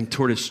us and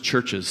toward His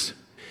churches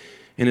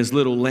and His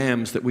little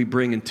lambs that we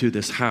bring into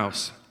this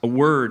house. A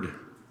word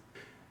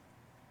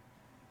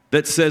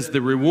that says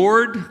the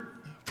reward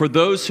for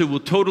those who will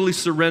totally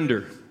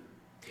surrender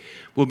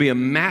will be a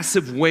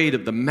massive weight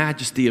of the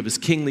majesty of His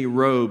kingly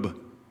robe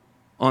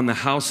on the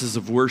houses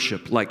of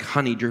worship, like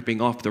honey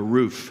dripping off the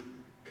roof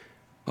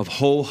of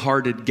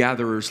wholehearted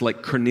gatherers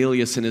like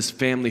Cornelius and his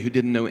family, who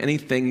didn't know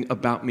anything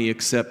about me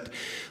except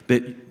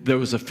that there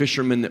was a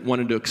fisherman that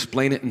wanted to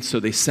explain it. And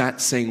so they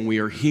sat saying, we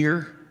are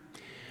here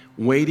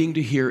waiting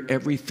to hear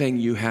everything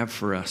you have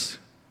for us.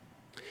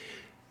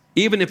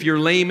 Even if you're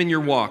lame in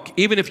your walk,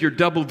 even if you're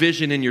double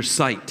vision in your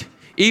sight,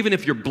 even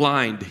if you're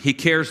blind, He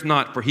cares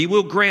not, for He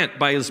will grant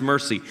by His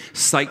mercy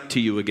sight to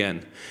you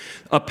again.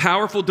 A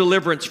powerful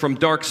deliverance from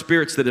dark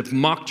spirits that have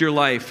mocked your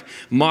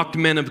life, mocked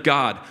men of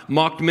God,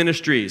 mocked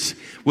ministries,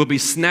 will be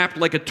snapped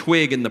like a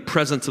twig in the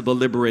presence of the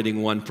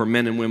liberating one for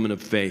men and women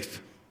of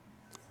faith.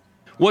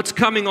 What's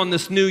coming on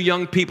this new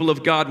young people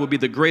of God will be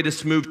the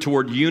greatest move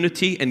toward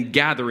unity and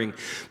gathering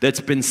that's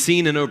been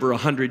seen in over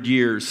 100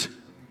 years,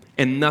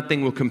 and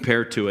nothing will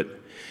compare to it.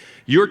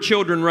 Your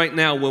children right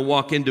now will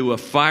walk into a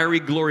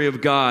fiery glory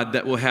of God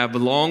that will have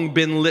long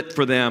been lit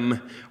for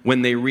them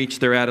when they reach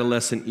their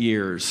adolescent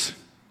years.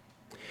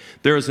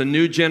 There is a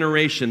new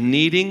generation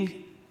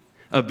needing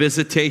a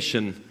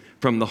visitation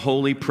from the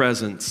holy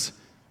presence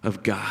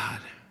of God.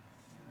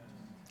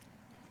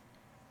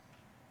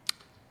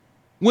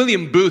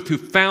 William Booth, who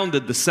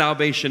founded the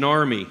Salvation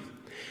Army.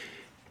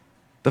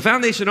 The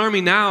Foundation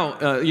Army now,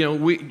 I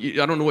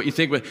don't know what you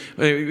think, but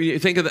you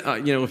think of,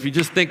 if you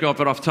just think of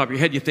it off the top of your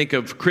head, you think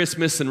of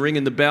Christmas and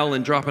ringing the bell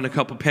and dropping a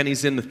couple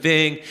pennies in the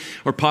thing,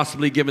 or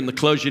possibly giving the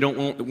clothes you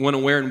don't want to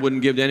wear and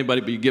wouldn't give to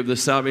anybody, but you give the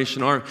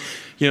Salvation Army,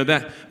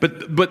 that.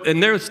 But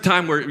there's a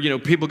time where,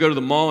 people go to the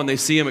mall and they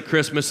see them at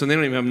Christmas and they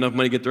don't even have enough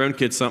money to get their own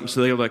kids something,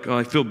 so they're like, oh,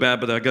 I feel bad,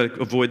 but I got to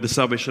avoid the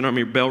Salvation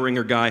Army bell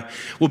ringer guy.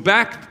 Well,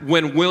 back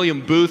when William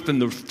Booth and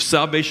the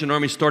Salvation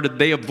Army started,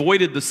 they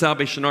avoided the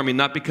Salvation Army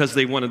not because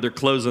they wanted their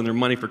clothes and their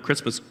money for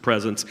Christmas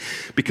presents,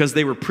 because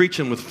they were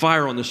preaching with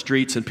fire on the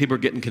streets and people were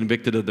getting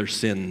convicted of their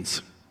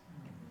sins.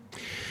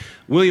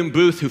 William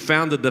Booth, who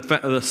founded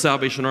the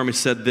Salvation Army,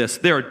 said this: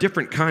 there are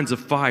different kinds of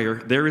fire.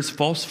 There is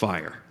false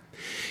fire.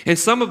 And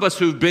some of us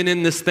who've been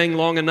in this thing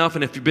long enough,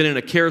 and if you've been in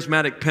a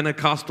charismatic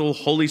Pentecostal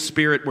Holy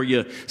Spirit where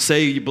you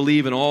say you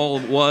believe in all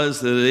it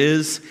was that it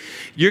is,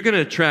 you're going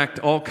to attract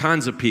all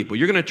kinds of people.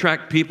 You're going to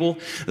attract people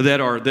that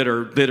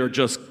are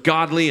just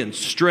godly and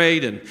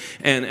straight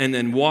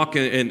and walk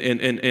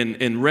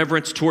in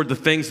reverence toward the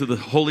things of the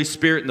Holy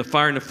Spirit and the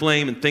fire and the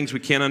flame and things we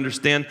can't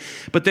understand.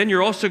 But then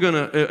you're also going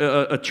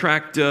to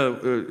attract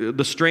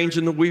the strange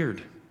and the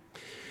weird,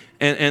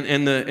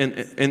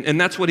 and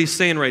that's what he's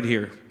saying right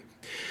here.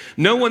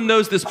 No one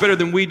knows this better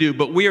than we do,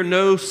 but we are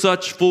no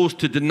such fools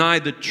to deny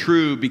the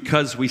true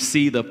because we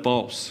see the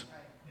false.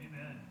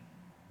 Amen.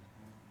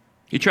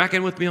 You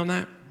tracking with me on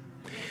that?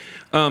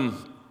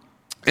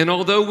 And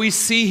although we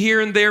see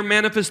here and there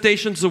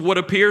manifestations of what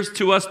appears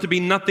to us to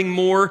be nothing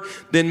more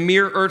than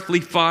mere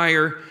earthly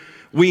fire,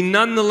 we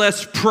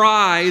nonetheless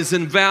prize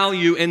and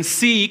value and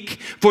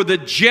seek for the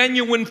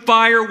genuine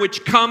fire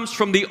which comes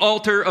from the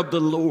altar of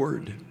the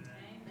Lord.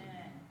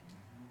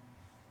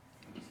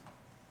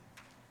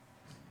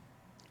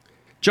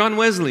 John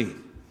Wesley,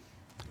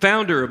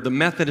 founder of the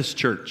Methodist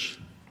Church.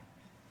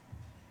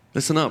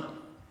 Listen up.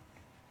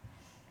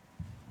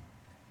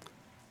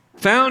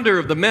 Founder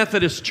of the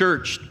Methodist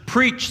Church,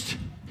 preached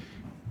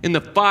in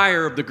the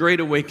fire of the Great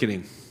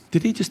Awakening.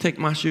 Did he just take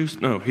my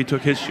shoes? No, he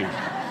took his shoes.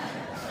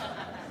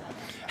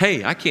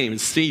 Hey, I can't even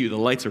see you. The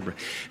lights are bright.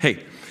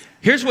 Hey,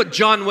 here's what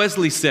John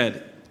Wesley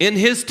said. In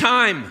his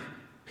time,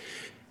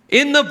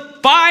 in the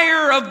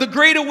fire of the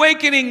Great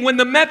Awakening, when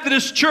the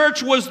Methodist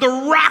Church was the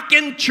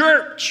rockin'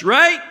 church,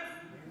 right?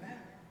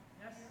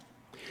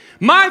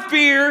 My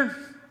fear,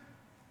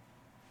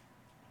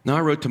 now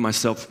I wrote to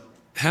myself,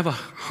 have a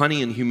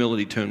honey and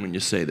humility tone when you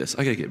say this.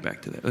 I got to get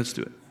back to that. Let's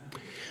do it.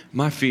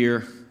 My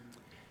fear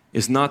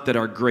is not that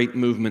our great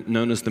movement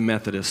known as the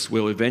Methodists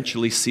will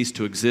eventually cease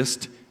to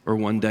exist or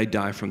one day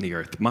die from the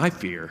earth. My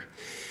fear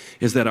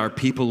is that our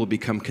people will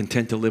become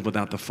content to live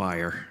without the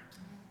fire,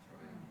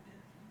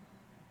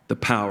 the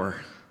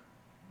power,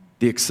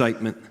 the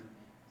excitement,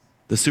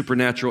 the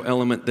supernatural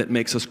element that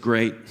makes us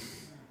great.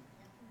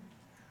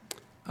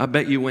 I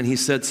bet you when he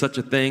said such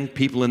a thing,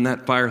 people in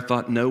that fire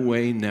thought, no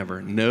way,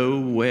 never.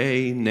 No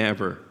way,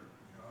 never.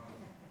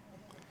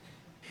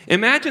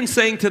 Imagine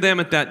saying to them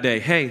at that day,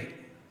 hey,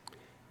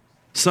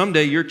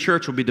 someday your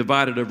church will be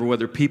divided over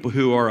whether people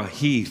who are a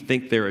he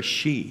think they're a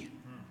she.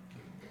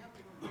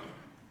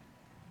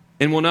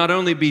 And will not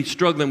only be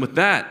struggling with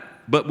that,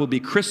 but will be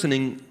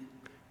christening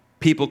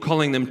people,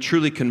 calling them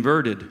truly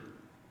converted,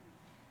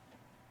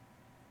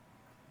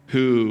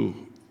 who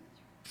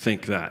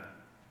think that.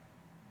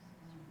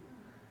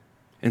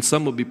 And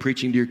some will be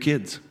preaching to your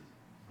kids.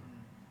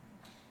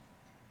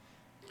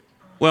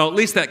 Well, at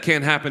least that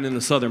can't happen in the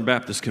Southern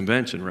Baptist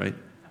Convention, right?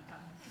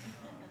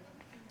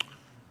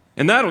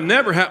 And that'll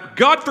never happen.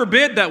 God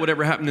forbid that would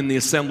ever happen in the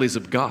assemblies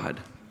of God.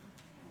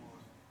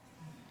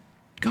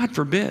 God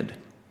forbid.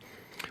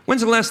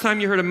 When's the last time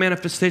you heard a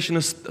manifestation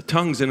of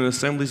tongues in an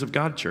Assemblies of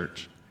God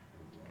church?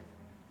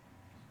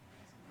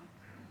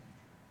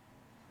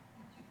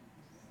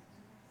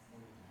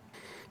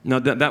 No,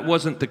 that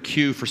wasn't the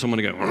cue for someone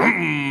to go,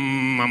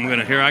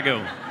 here I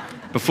go.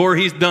 Before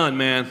he's done,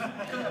 man,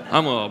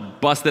 I'm going to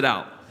bust it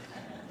out.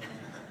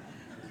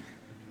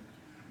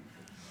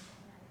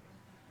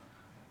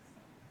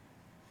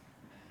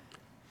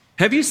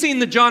 Have you seen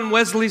the John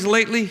Wesleys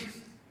lately?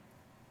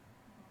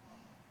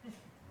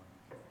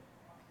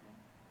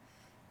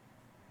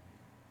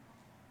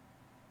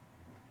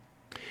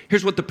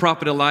 Here's what the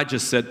prophet Elijah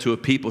said to a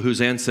people whose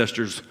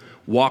ancestors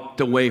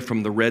walked away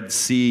from the Red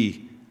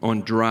Sea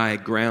on dry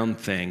ground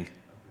thing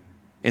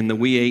and the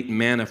we ate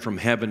manna from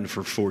heaven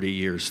for 40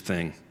 years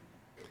thing.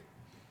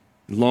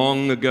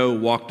 Long ago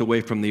walked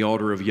away from the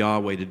altar of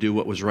Yahweh to do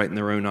what was right in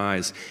their own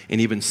eyes, and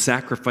even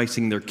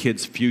sacrificing their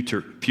kids'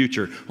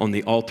 future on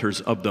the altars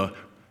of the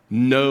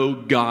no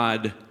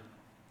God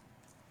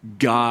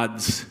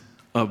gods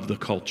of the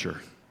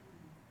culture.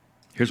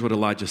 Here's what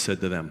Elijah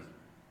said to them.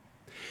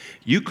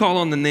 You call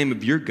on the name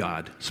of your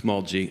God,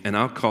 small g, and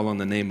I'll call on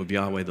the name of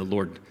Yahweh, the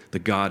Lord, the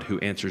God who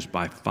answers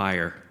by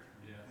fire.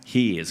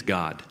 He is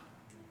God.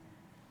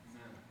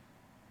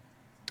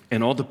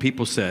 And all the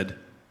people said,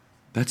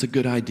 that's a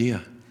good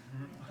idea.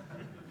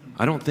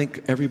 I don't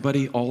think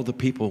all the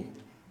people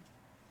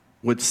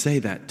would say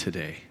that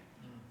today.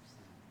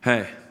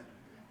 Hey,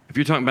 if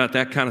you're talking about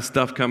that kind of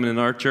stuff coming in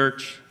our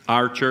church,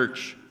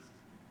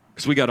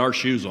 because we got our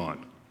shoes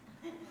on.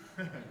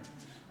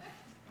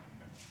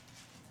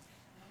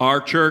 Our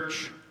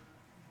church,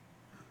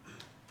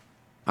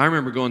 I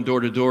remember going door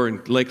to door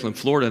in Lakeland,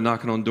 Florida,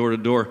 knocking on door to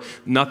door.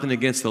 Nothing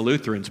against the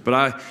Lutherans, but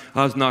I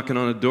was knocking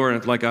on a door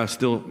and like I was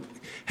still,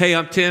 hey,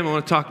 I'm Tim, I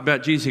want to talk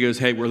about Jesus. He goes,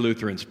 hey, we're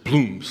Lutherans.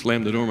 Boom,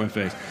 slammed the door in my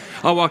face.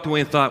 I walked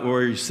away and thought, well,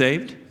 are you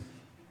saved?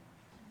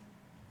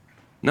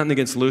 Nothing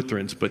against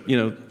Lutherans, but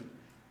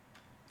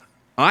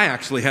I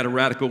actually had a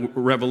radical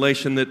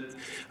revelation that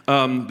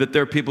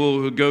there are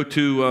people who go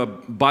to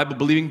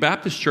Bible-believing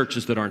Baptist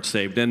churches that aren't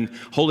saved, and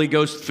Holy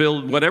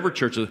Ghost-filled whatever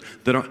churches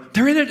that aren't.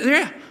 They're in it.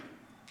 Yeah,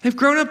 they've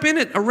grown up in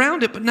it,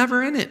 around it, but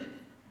never in it.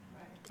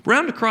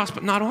 Around the cross,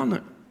 but not on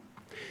it.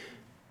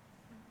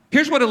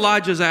 Here's what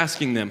Elijah's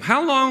asking them.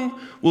 How long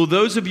will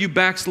those of you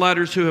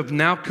backsliders who have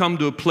now come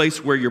to a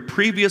place where your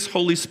previous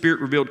Holy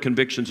Spirit-revealed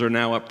convictions are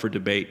now up for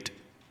debate,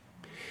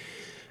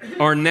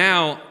 are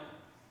now,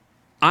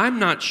 I'm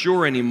not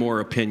sure anymore,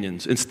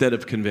 opinions instead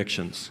of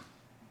convictions?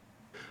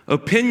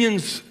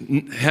 Opinions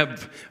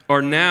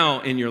are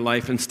now in your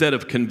life instead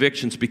of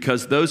convictions,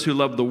 because those who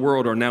love the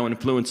world are now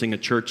influencing a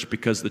church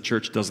because the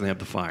church doesn't have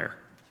the fire.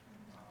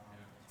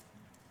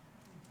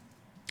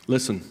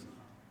 Listen,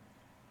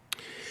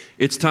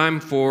 it's time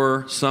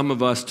for some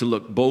of us to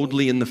look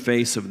boldly in the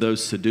face of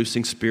those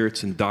seducing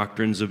spirits and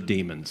doctrines of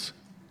demons.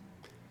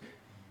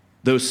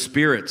 Those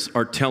spirits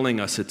are telling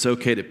us it's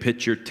okay to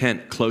pitch your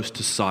tent close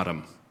to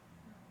Sodom.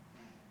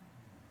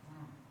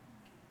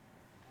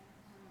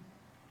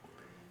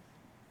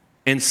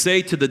 And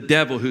say to the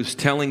devil who's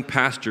telling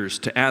pastors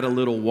to add a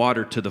little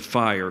water to the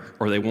fire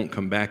or they won't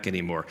come back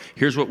anymore.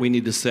 Here's what we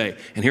need to say,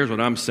 and here's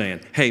what I'm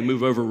saying. Hey,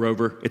 move over,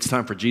 Rover. It's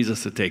time for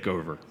Jesus to take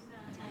over.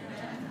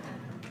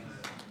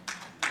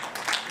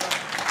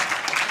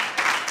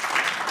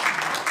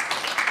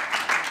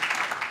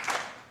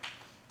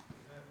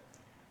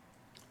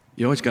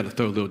 You always got to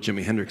throw a little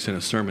Jimi Hendrix in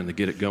a sermon to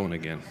get it going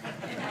again.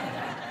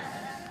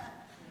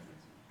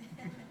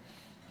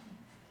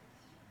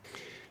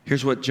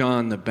 Here's what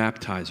John the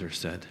Baptizer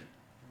said.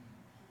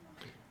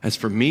 As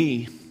for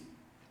me,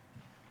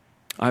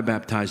 I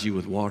baptize you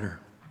with water.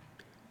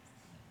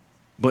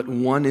 But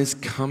one is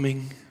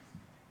coming.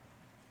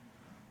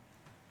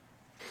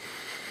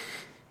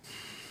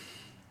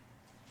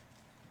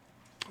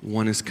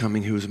 One is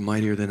coming who is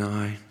mightier than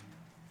I.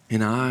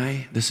 And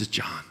I, this is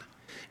John,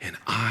 and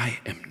I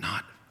am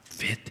not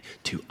fit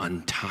to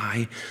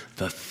untie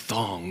the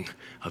thong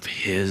of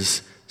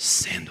his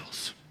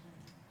sandals.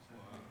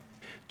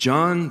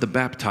 John the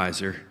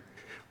Baptizer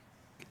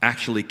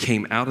actually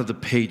came out of the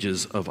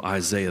pages of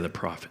Isaiah the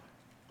prophet.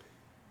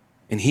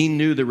 And he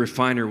knew the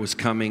refiner was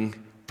coming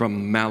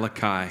from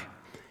Malachi.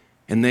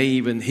 And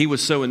he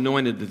was so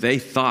anointed that they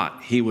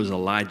thought he was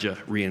Elijah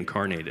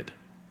reincarnated.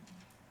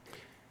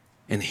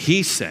 And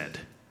he said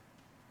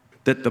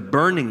that the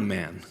burning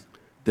man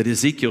that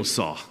Ezekiel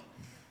saw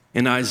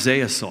and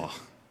Isaiah saw,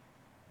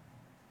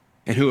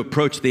 and who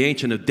approached the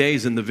Ancient of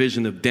Days in the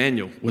vision of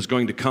Daniel, was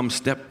going to come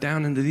step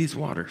down into these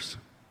waters.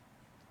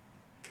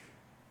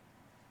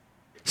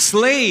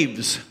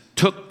 Slaves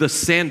took the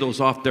sandals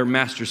off their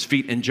master's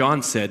feet, and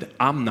John said,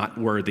 I'm not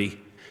worthy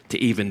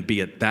to even be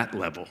at that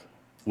level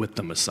with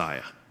the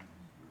Messiah.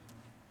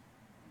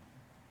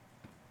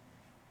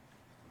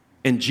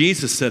 And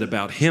Jesus said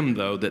about him,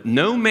 though, that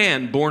no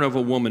man born of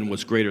a woman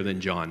was greater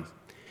than John.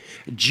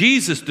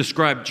 Jesus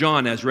described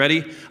John as,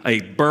 ready, a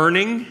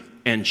burning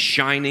and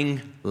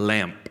shining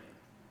lamp.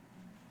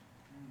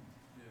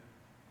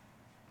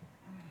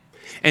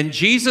 And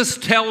Jesus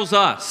tells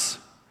us,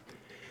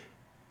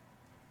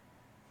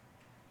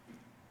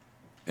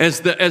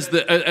 as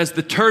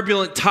the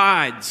turbulent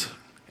tides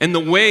and the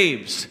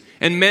waves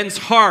and men's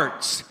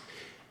hearts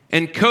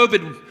and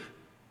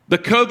the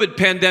COVID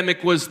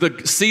pandemic was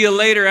the see you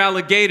later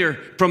alligator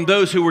from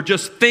those who were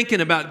just thinking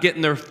about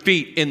getting their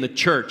feet in the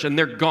church, and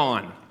they're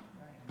gone.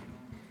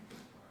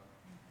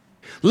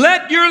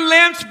 Let your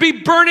lamps be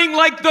burning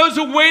like those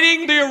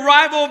awaiting the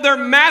arrival of their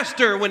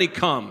master when he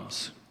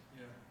comes.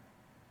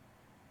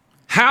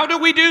 How do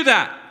we do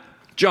that?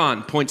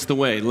 John points the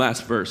way.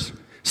 Last verse.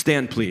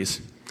 Stand,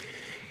 please.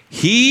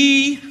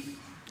 He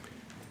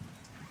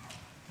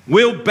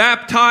will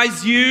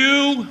baptize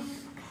you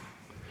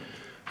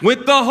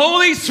with the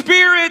Holy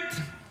Spirit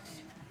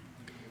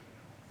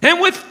and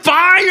with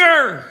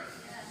fire.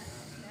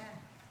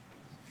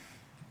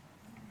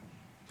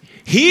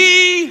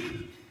 He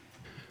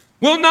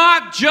will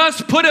not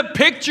just put a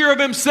picture of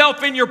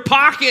himself in your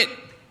pocket,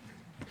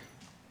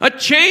 a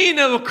chain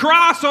of a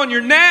cross on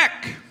your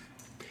neck.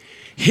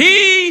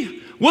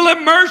 He will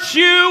immerse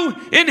you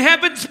in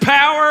heaven's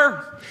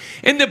power,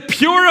 and the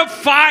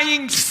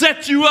purifying,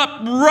 set you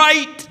up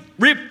right,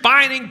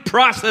 refining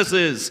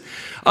processes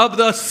of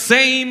the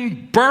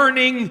same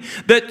burning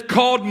that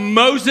called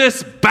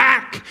Moses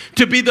back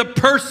to be the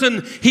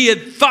person he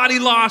had thought he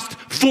lost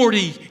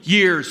 40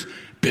 years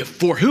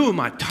before. Who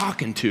am I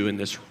talking to in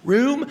this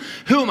room?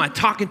 Who am I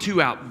talking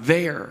to out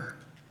there?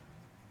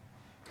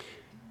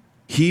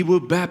 He will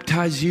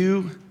baptize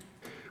you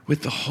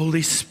with the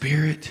Holy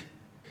Spirit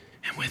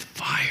and with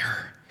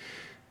fire.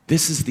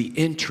 This is the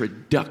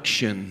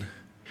introduction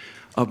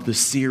of the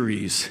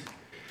series,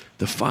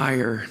 the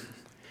fire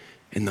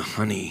and the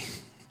honey.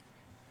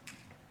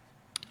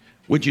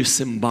 Would you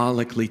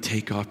symbolically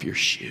take off your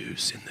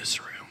shoes in this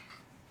room?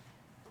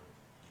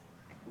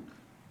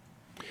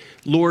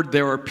 Lord,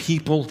 there are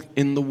people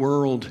in the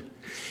world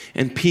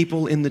and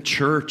people in the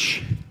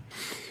church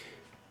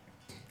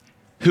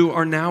who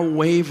are now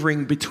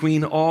wavering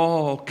between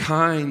all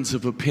kinds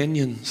of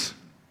opinions.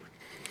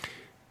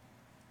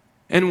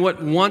 And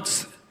what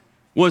once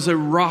was a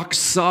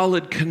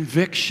rock-solid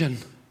conviction,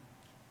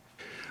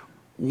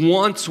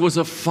 once was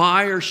a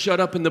fire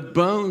shut up in the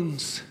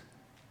bones,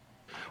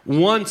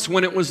 once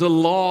when it was a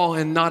law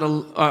and not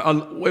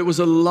it was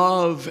a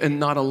love and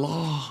not a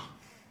law,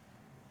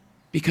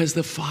 because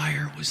the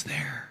fire was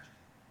there.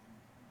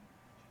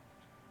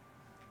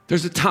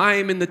 There's a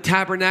time in the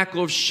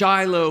tabernacle of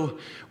Shiloh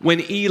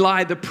when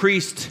Eli the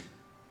priest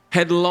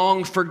had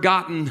long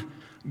forgotten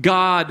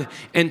God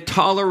and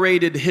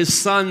tolerated his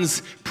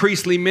son's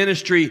priestly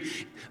ministry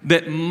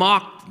that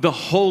mocked the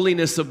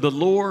holiness of the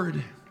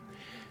Lord.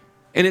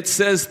 And it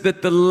says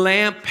that the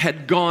lamp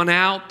had gone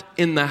out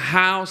in the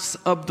house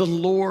of the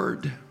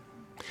Lord.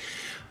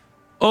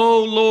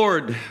 Oh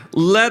Lord,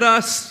 let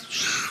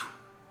us...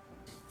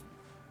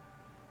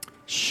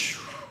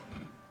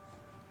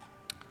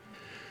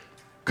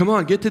 Come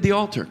on, get to the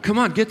altar. Come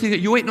on,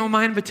 you waiting on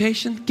my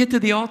invitation? Get to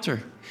the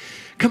altar.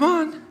 Come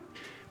on.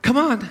 Come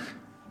on.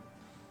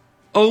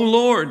 Oh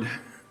Lord.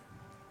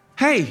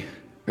 Hey,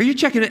 are you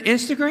checking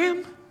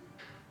Instagram?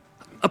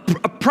 A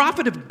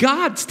prophet of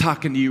God's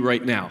talking to you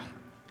right now.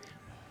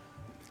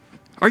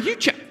 Are you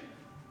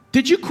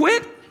Did you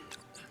quit?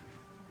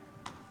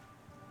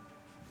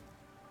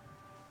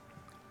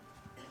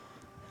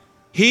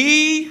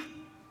 He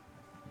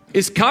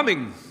is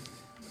coming.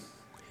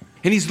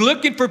 And he's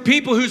looking for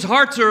people whose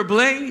hearts are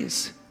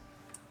ablaze.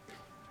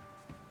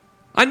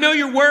 I know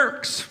your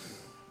works.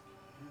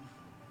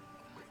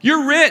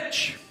 You're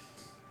rich.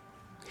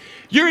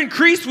 You're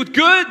increased with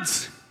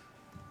goods.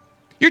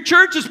 Your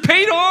church is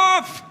paid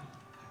off.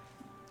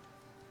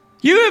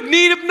 You have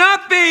need of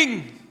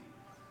nothing.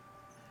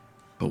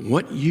 But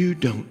what you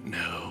don't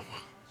know,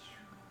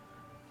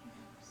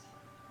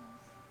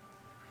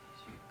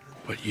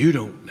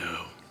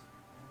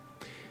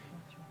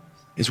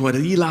 is what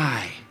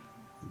Eli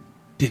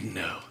didn't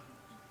know.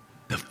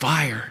 The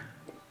fire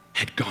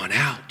had gone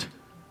out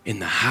in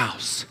the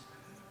house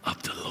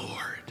of the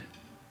Lord.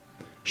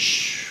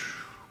 Shh.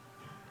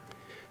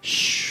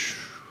 Shh.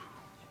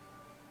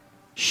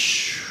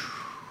 Shh.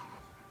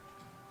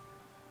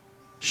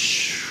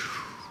 Shh.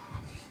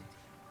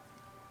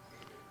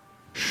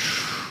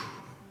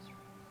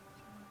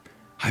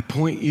 I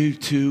point you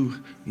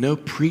to no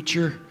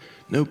preacher,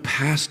 no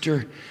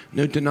pastor,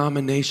 no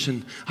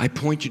denomination. I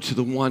point you to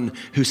the one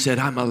who said,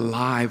 I'm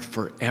alive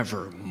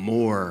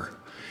forevermore.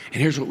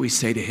 And here's what we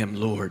say to him: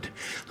 Lord,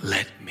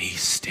 let me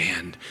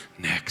stand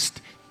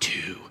next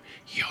to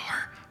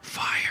your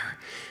fire.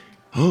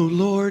 Oh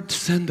Lord,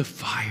 send the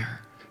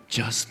fire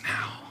just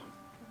now.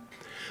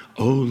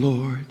 Oh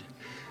Lord,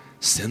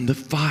 send the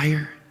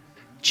fire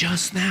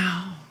just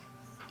now.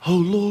 Oh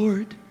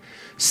Lord,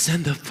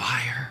 send the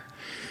fire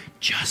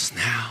just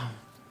now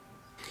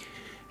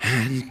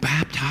and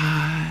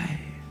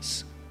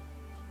baptize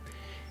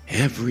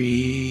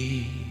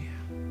every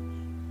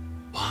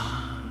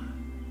one.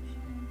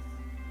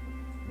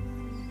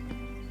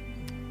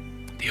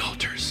 The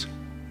altars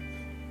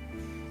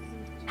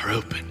are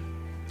open.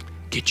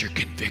 Get your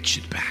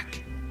conviction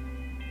back.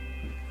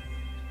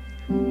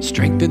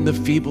 Strengthen the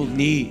feeble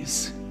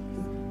knees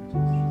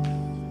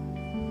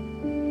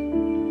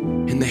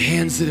and the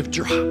hands that have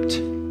dropped.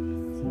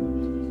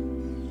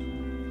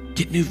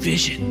 Get new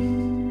vision.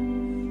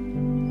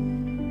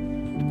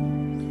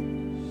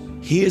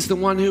 He is the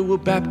one who will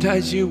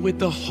baptize you with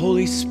the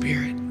Holy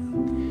Spirit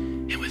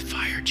and with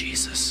fire,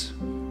 Jesus.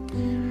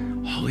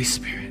 Holy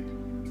Spirit.